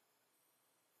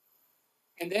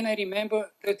 And then I remember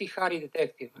Dirty Harry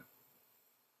Detective.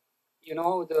 You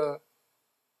know, the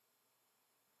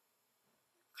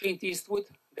Clint Eastwood,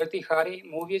 Dirty Harry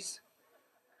movies,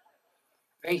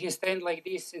 when he stand like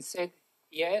this and said,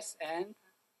 yes, and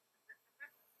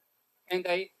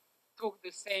I took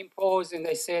the same pose and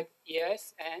I said,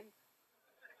 yes,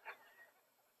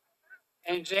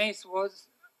 and James was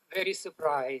very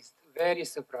surprised, very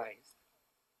surprised.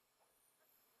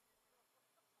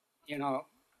 You know,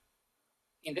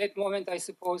 in that moment, I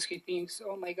suppose he thinks,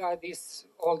 oh my God, this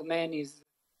old man is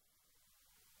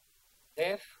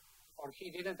deaf, or he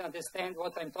didn't understand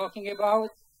what I'm talking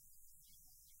about.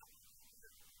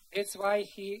 That's why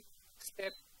he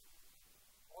stepped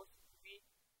forward to me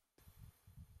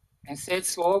and said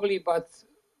slowly, but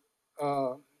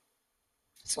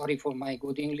sorry for my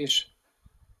good English.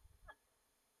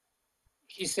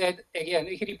 He said again,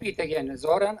 he repeat again,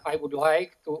 Zoran, I would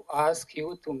like to ask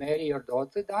you to marry your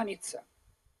daughter Danica.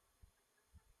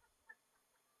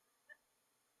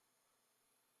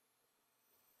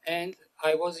 And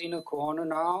I was in a corner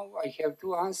now. I have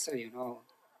to answer, you know.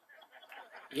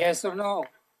 Yes or no.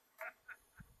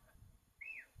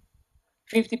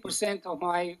 50% of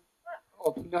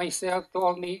myself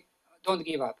told me, don't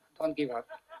give up, don't give up.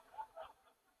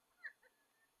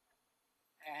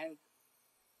 And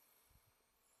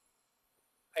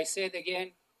I said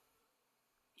again,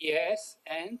 yes,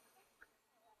 and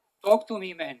talk to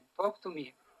me, man, talk to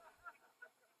me.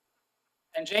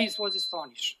 And James was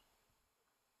astonished.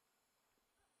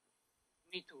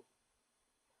 Me too.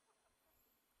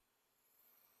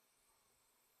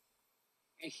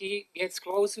 And he gets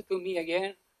closer to me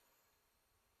again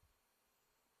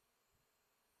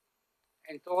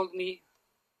and told me,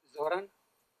 Zoran,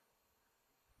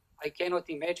 I cannot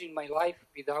imagine my life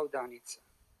without Danica.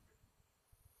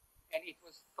 And it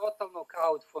was total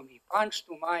knockout for me. Punch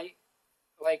to my,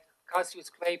 like Cassius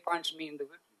Clay punched me in the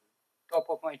top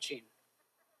of my chin.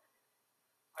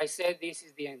 I said, this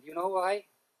is the end. You know why?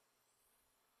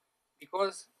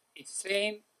 Because it's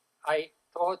same I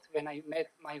thought when I met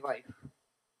my wife.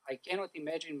 I cannot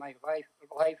imagine my life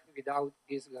without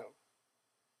this girl.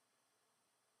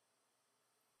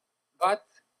 But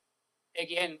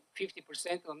again,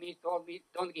 50% of me told me,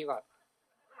 don't give up.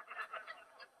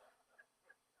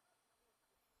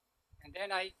 And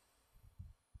then I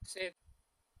said,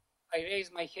 I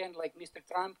raised my hand like Mr.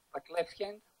 Trump, but left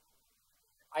hand.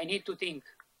 I need to think.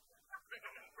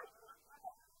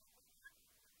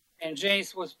 And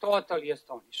James was totally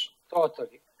astonished,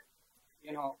 totally,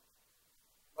 you know.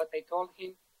 But I told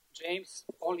him, James,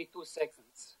 only 2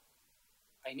 seconds.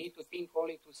 I need to think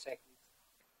only 2 seconds.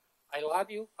 I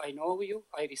love you, I know you,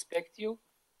 I respect you,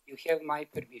 you have my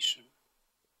permission.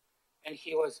 And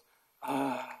he was,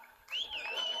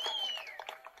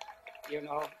 you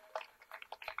know.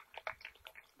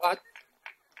 But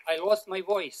I lost my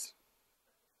voice.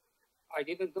 I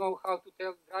didn't know how to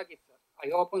tell Dragica. I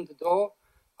opened the door.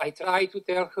 I tried to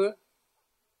tell her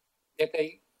that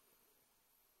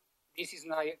this is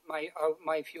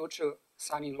my future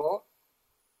son-in-law.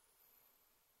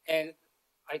 And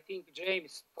I think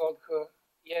James told her,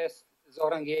 yes,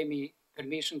 Zoran gave me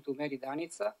permission to marry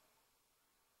Danica.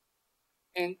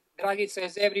 And Dragica,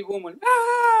 as every woman,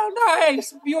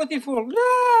 nice, beautiful,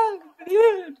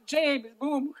 James,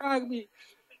 boom, hug me,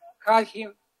 hug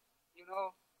him, you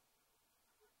know.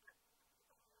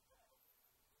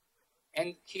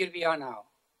 And here we are now.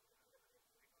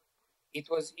 It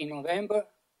was in November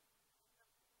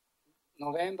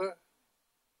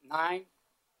 9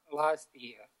 last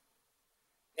year.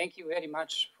 Thank you very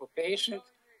much for patience,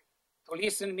 to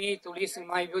listen me, to listen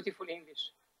my beautiful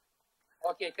English.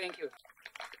 Okay, thank you.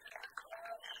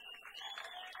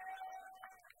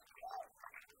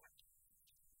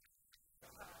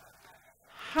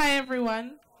 Hi,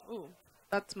 everyone. Ooh,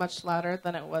 that's much louder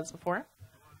than it was before.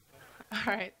 All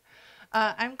right.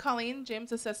 I'm Colleen,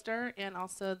 James' sister, and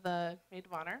also the maid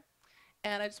of honor.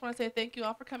 And I just want to say thank you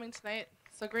all for coming tonight.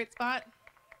 It's a great spot.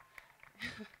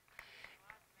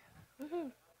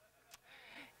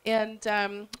 And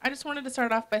I just wanted to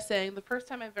start off by saying the first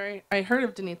time I heard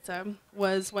of Danica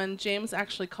was when James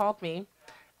actually called me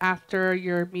after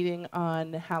your meeting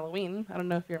on Halloween. I don't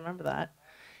know if you remember that.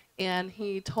 And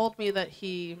he told me that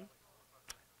he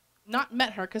not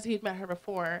met her, because he'd met her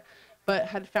before, but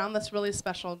had found this really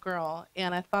special girl.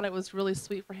 And I thought it was really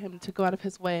sweet for him to go out of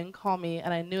his way and call me,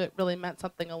 and I knew it really meant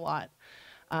something a lot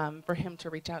for him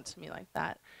to reach out to me like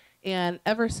that. And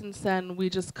ever since then, we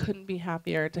just couldn't be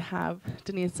happier to have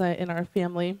Danica in our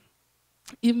family.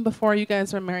 Even before you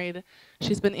guys were married,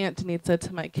 she's been Aunt Danica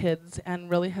to my kids and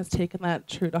really has taken that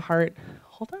true to heart.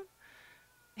 Hold on.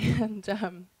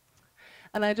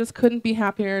 And I just couldn't be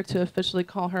happier to officially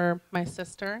call her my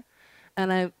sister.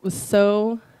 And I was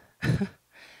so,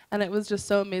 and it was just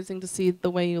so amazing to see the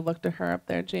way you looked at her up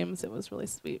there, James. It was really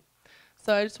sweet.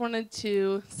 So I just wanted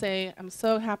to say I'm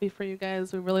so happy for you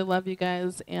guys. We really love you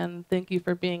guys, and thank you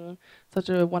for being such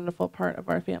a wonderful part of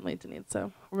our family, Denise.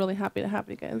 So we're really happy to have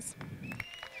you guys.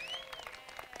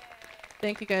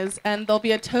 Thank you, guys. And there'll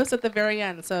be a toast at the very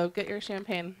end, so get your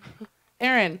champagne.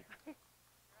 Aaron.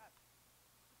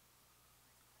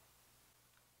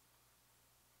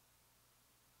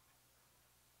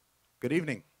 Good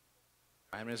evening.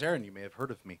 My name is Aaron. You may have heard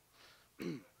of me.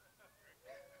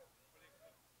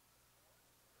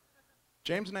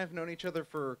 James and I have known each other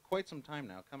for quite some time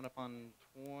now, coming up on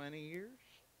 20 years,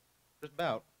 just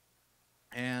about.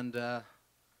 And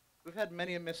we've had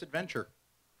many a misadventure.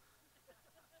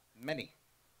 Many.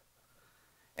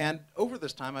 And over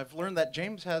this time, I've learned that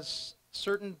James has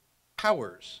certain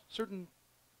powers, certain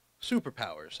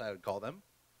superpowers, I would call them.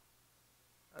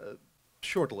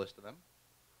 Short list of them.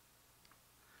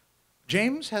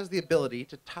 James has the ability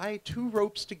to tie 2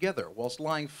 ropes together whilst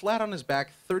lying flat on his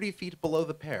back 30 feet below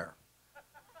the pair.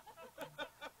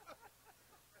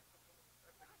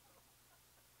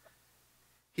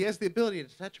 He has the ability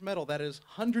to touch metal that is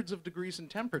hundreds of degrees in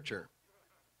temperature.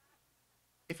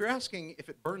 If you're asking if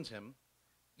it burns him,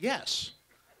 yes.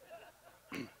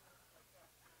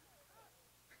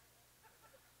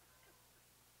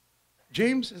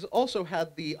 James has also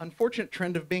had the unfortunate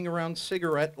trend of being around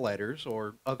cigarette lighters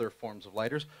or other forms of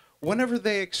lighters whenever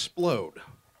they explode.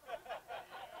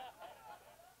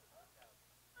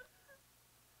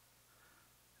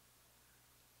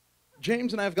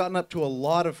 James and I have gotten up to a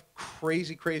lot of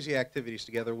crazy, crazy activities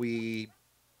together. We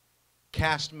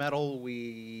cast metal,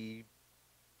 we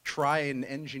try and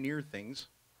engineer things.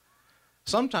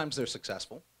 Sometimes they're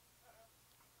successful.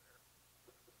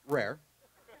 Rare.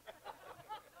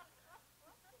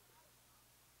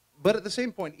 But at the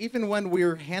same point, even when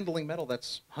we're handling metal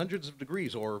that's hundreds of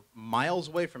degrees or miles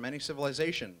away from any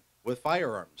civilization with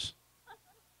firearms,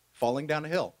 falling down a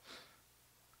hill,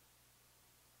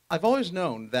 I've always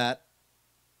known that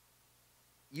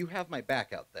you have my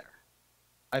back out there.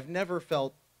 I've never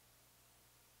felt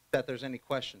that there's any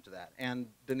question to that. And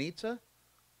Danica,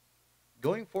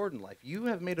 going forward in life, you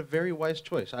have made a very wise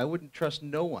choice. I wouldn't trust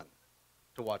no one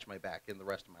to watch my back in the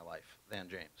rest of my life than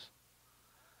James.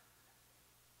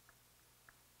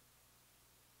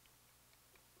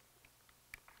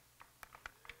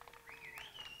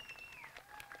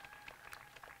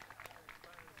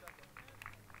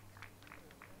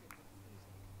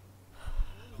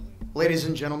 Ladies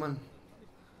and gentlemen,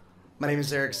 my name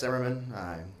is Eric Zimmerman.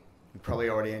 I probably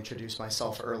already introduced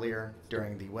myself earlier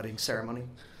during the wedding ceremony.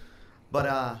 But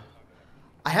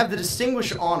I have the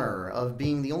distinguished honor of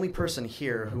being the only person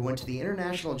here who went to the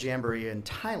International Jamboree in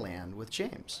Thailand with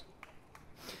James.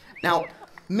 Now,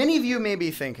 many of you may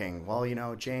be thinking, well, you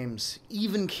know, James,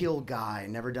 even-keeled guy,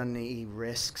 never done any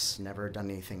risks, never done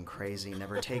anything crazy,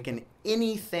 never taken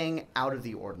anything out of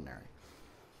the ordinary.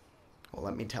 Well,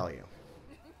 let me tell you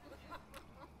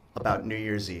about New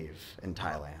Year's Eve in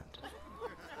Thailand.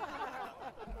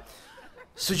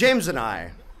 So James and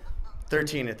I,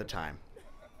 13 at the time,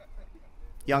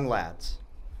 young lads,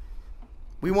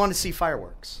 we wanted to see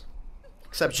fireworks.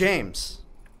 Except James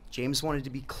wanted to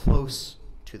be close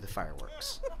to the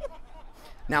fireworks.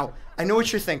 Now, I know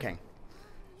what you're thinking.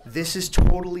 This is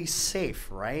totally safe,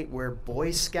 right? We're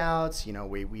Boy Scouts, you know,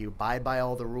 we abide by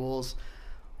all the rules.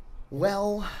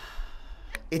 Well,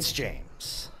 it's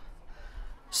James.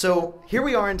 So here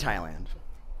we are in Thailand.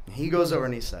 He goes over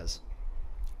and he says,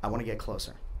 I want to get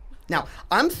closer. Now,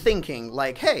 I'm thinking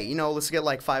like, hey, you know, let's get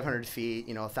like 500 feet,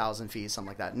 you know, 1,000 feet, something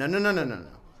like that. No.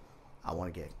 I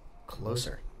want to get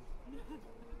closer.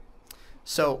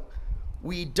 So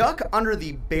we duck under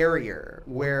the barrier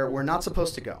where we're not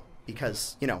supposed to go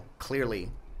because, you know, clearly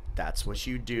that's what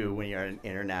you do when you're at an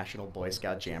International Boy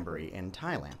Scout Jamboree in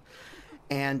Thailand.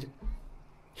 And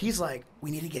he's like,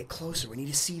 we need to get closer. We need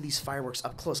to see these fireworks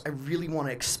up close. I really want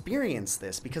to experience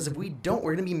this because if we don't,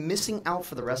 we're going to be missing out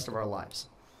for the rest of our lives.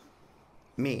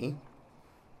 Me,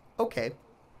 okay,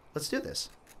 let's do this.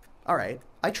 All right,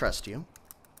 I trust you.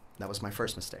 That was my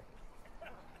first mistake.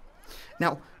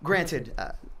 Now, granted,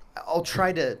 I'll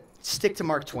try to stick to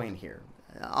Mark Twain here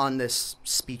on this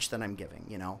speech that I'm giving,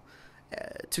 you know.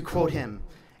 To quote him,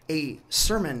 a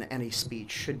sermon and a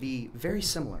speech should be very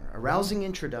similar. A rousing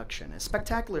introduction, a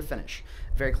spectacular finish,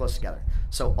 very close together.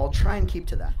 So I'll try and keep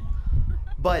to that.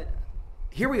 But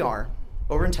here we are,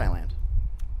 over in Thailand.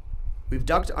 We've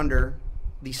ducked under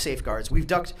the safeguards. We've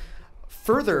ducked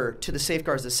further to the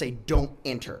safeguards that say don't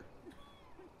enter.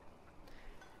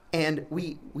 And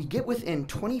we get within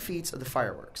 20 feet of the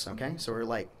fireworks, okay? So we're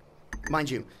like, mind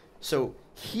you, so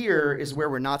here is where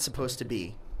we're not supposed to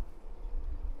be.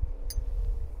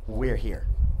 We're here.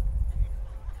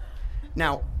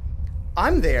 Now,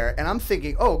 I'm there and I'm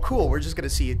thinking, oh, cool, we're just gonna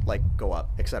see it like go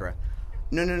up, etc.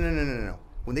 No.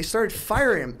 When they started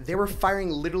firing, they were firing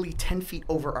literally 10 feet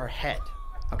over our head,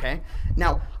 okay?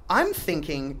 Now, I'm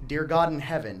thinking, dear God in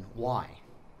heaven, why?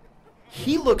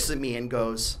 He looks at me and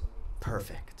goes,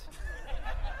 perfect.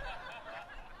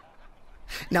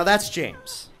 Now that's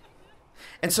James.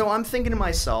 And so I'm thinking to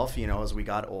myself, you know, as we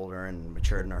got older and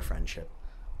matured in our friendship,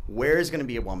 where is going to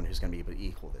be a woman who's going to be able to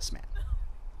equal this man?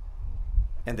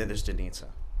 And then there's Danica.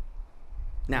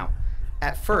 Now,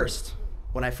 at first,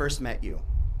 when I first met you,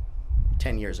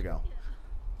 10 years ago,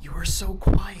 you were so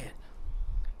quiet.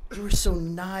 You were so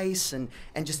nice and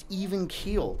just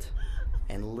even-keeled.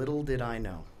 And little did I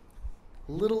know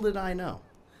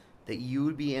that you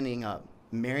would be ending up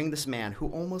marrying this man who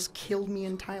almost killed me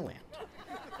in Thailand.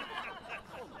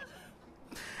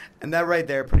 And that right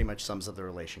there pretty much sums up the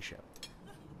relationship.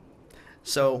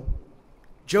 So,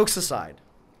 jokes aside,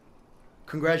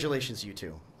 congratulations, you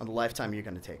two, on the lifetime you're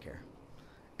going to take here.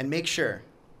 And make sure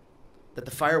that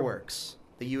the fireworks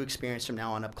that you experience from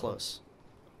now on up close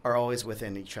are always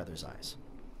within each other's eyes.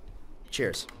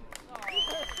 Cheers.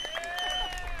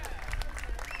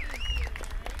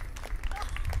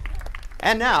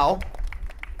 And now,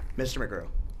 Mr. McGrew.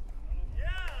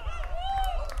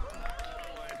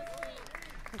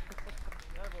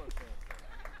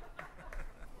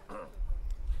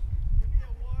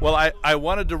 Well, I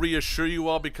wanted to reassure you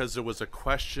all because there was a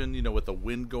question, you know, with the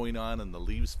wind going on and the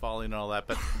leaves falling and all that.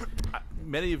 But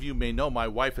many of you may know my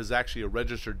wife is actually a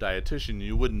registered dietitian.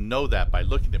 You wouldn't know that by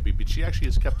looking at me, but she actually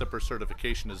has kept up her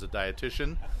certification as a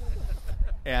dietitian.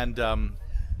 And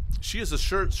she has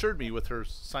assured me with her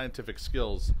scientific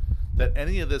skills that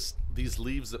any of these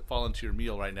leaves that fall into your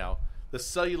meal right now, the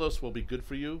cellulose will be good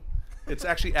for you. It's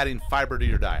actually adding fiber to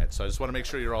your diet. So I just want to make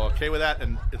sure you're all okay with that,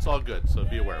 and it's all good, so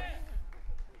be aware.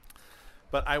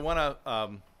 But I want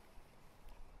to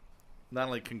not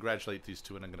only congratulate these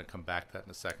two, and I'm going to come back to that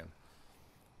in a second.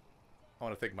 I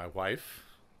want to thank my wife,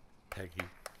 Peggy,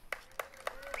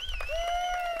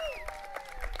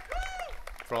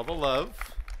 for all the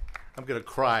love. I'm going to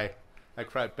cry. I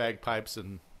cry at bagpipes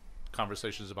and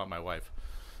conversations about my wife.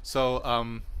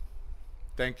 So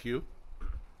thank you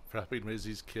for helping raise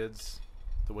these kids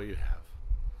the way you have.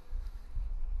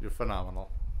 You're phenomenal.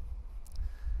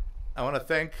 I want to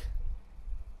thank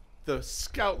the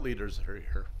scout leaders that are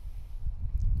here.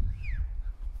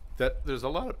 that there's a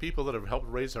lot of people that have helped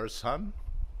raise our son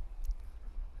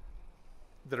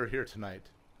that are here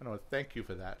tonight. I want to thank you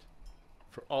for that,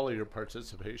 for all of your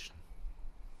participation.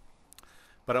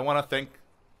 But I want to thank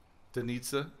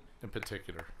Danica in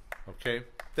particular, okay?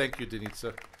 Thank you,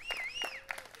 Danica.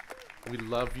 We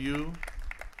love you.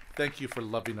 Thank you for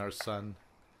loving our son.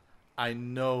 I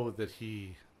know that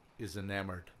he is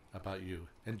enamored about you,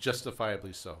 and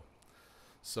justifiably so.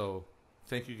 So,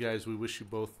 thank you guys. We wish you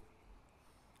both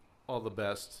all the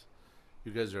best.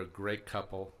 You guys are a great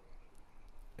couple,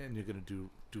 and you're going to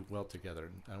do well together.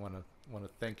 And I want to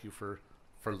thank you for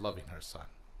loving our son.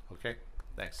 Okay?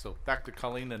 Thanks. So, back to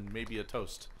Colleen and maybe a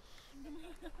toast.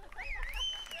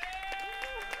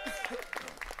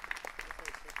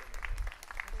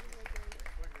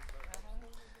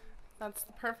 That's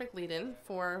the perfect lead-in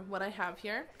for what I have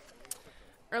here.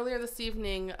 Earlier this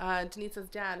evening, Denica's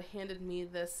dad handed me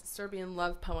this Serbian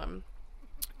love poem,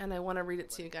 and I want to read it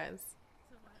to you guys.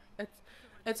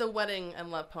 It's a wedding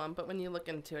and love poem, but when you look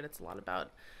into it, it's a lot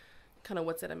about kind of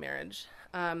what's at a marriage.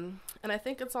 And I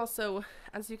think it's also,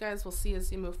 as you guys will see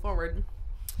as you move forward,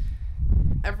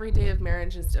 every day of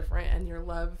marriage is different, and your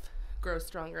love grows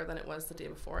stronger than it was the day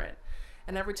before it.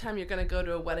 And every time you're going to go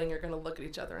to a wedding, you're going to look at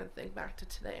each other and think back to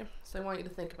today. So I want you to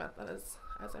think about that as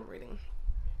I'm reading.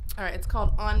 All right, it's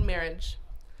called On Marriage.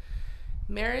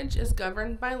 Marriage is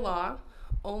governed by law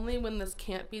only when this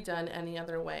can't be done any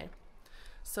other way.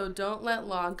 So don't let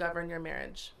law govern your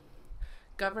marriage.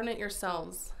 Govern it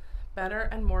yourselves, better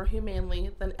and more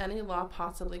humanely than any law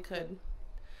possibly could.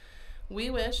 We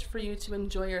wish for you to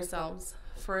enjoy yourselves,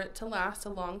 for it to last a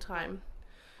long time,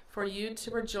 for you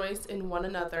to rejoice in one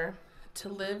another, to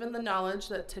live in the knowledge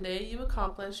that today you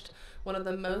accomplished one of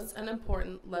the most and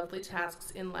important lovely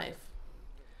tasks in life.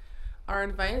 Our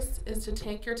advice is to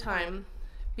take your time,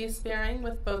 be sparing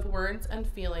with both words and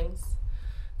feelings.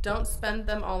 Don't spend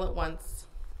them all at once.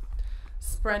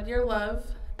 Spread your love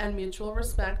and mutual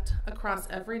respect across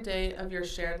every day of your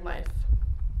shared life.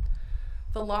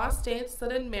 The law states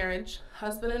that in marriage,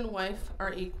 husband and wife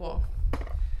are equal.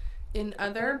 In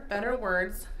other, better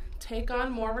words, take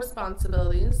on more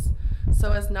responsibilities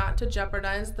so as not to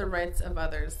jeopardize the rights of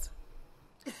others.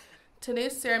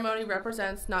 Today's ceremony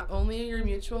represents not only your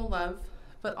mutual love,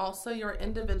 but also your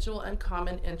individual and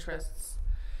common interests.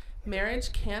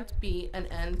 Marriage can't be an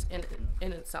end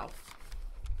in itself.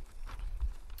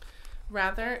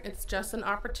 Rather, it's just an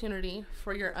opportunity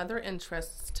for your other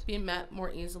interests to be met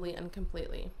more easily and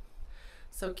completely.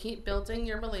 So keep building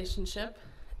your relationship,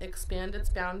 expand its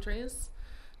boundaries.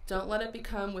 Don't let it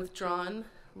become withdrawn,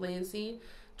 lazy,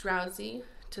 drowsy,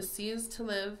 to cease to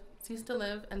live,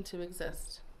 and to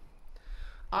exist.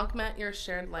 Augment your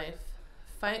shared life.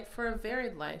 Fight for a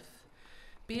varied life.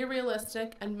 Be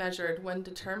realistic and measured when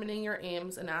determining your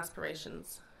aims and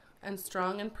aspirations, and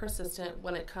strong and persistent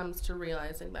when it comes to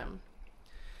realizing them.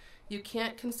 You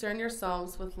can't concern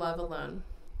yourselves with love alone.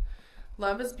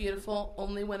 Love is beautiful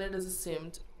only when it is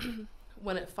assumed,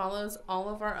 when it follows all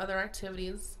of our other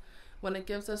activities, when it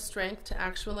gives us strength to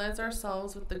actualize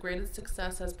ourselves with the greatest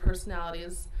success as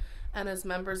personalities and as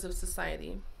members of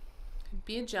society.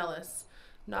 Be jealous,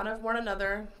 not of one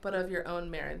another, but of your own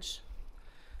marriage.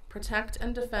 Protect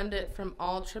and defend it from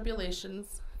all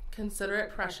tribulations. Consider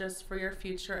it precious for your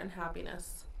future and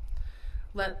happiness.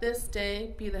 Let this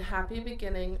day be the happy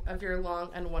beginning of your long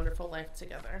and wonderful life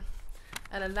together.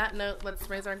 And on that note, let's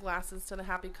raise our glasses to the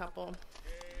happy couple.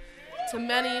 To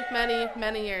many, many,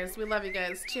 many years. We love you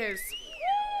guys. Cheers.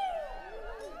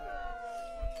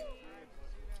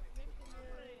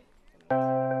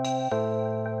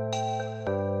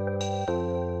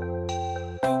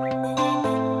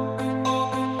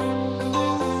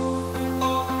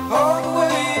 All the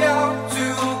way out to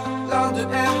London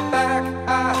and back.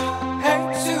 I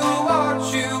hate to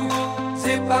watch you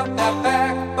zip up that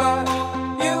back, but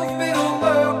you've been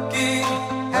working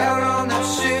out on that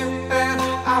ship, and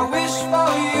I wish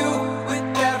for you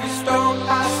with every stone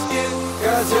I skip.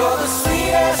 'Cause you're the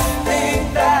sweetest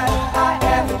thing that I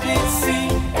ever did see,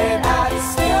 and I'd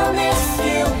still miss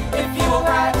you if you were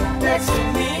right next to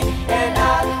me, and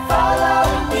I'd follow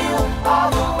you all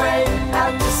the way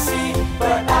out to sea,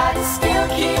 but I'd still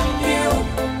keep you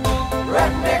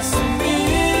right next to me.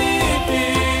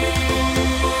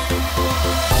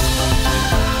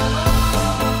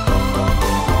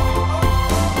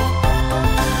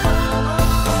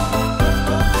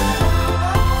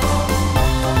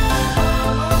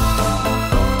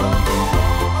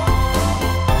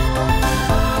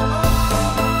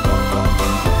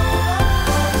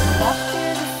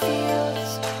 After the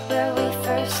fields where we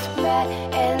first met,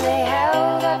 and they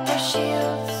held up their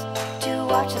shields to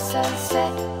watch the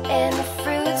sunset, and the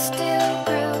fruit still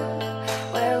grew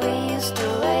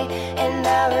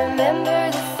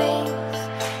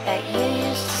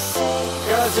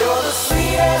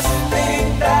yes, baby.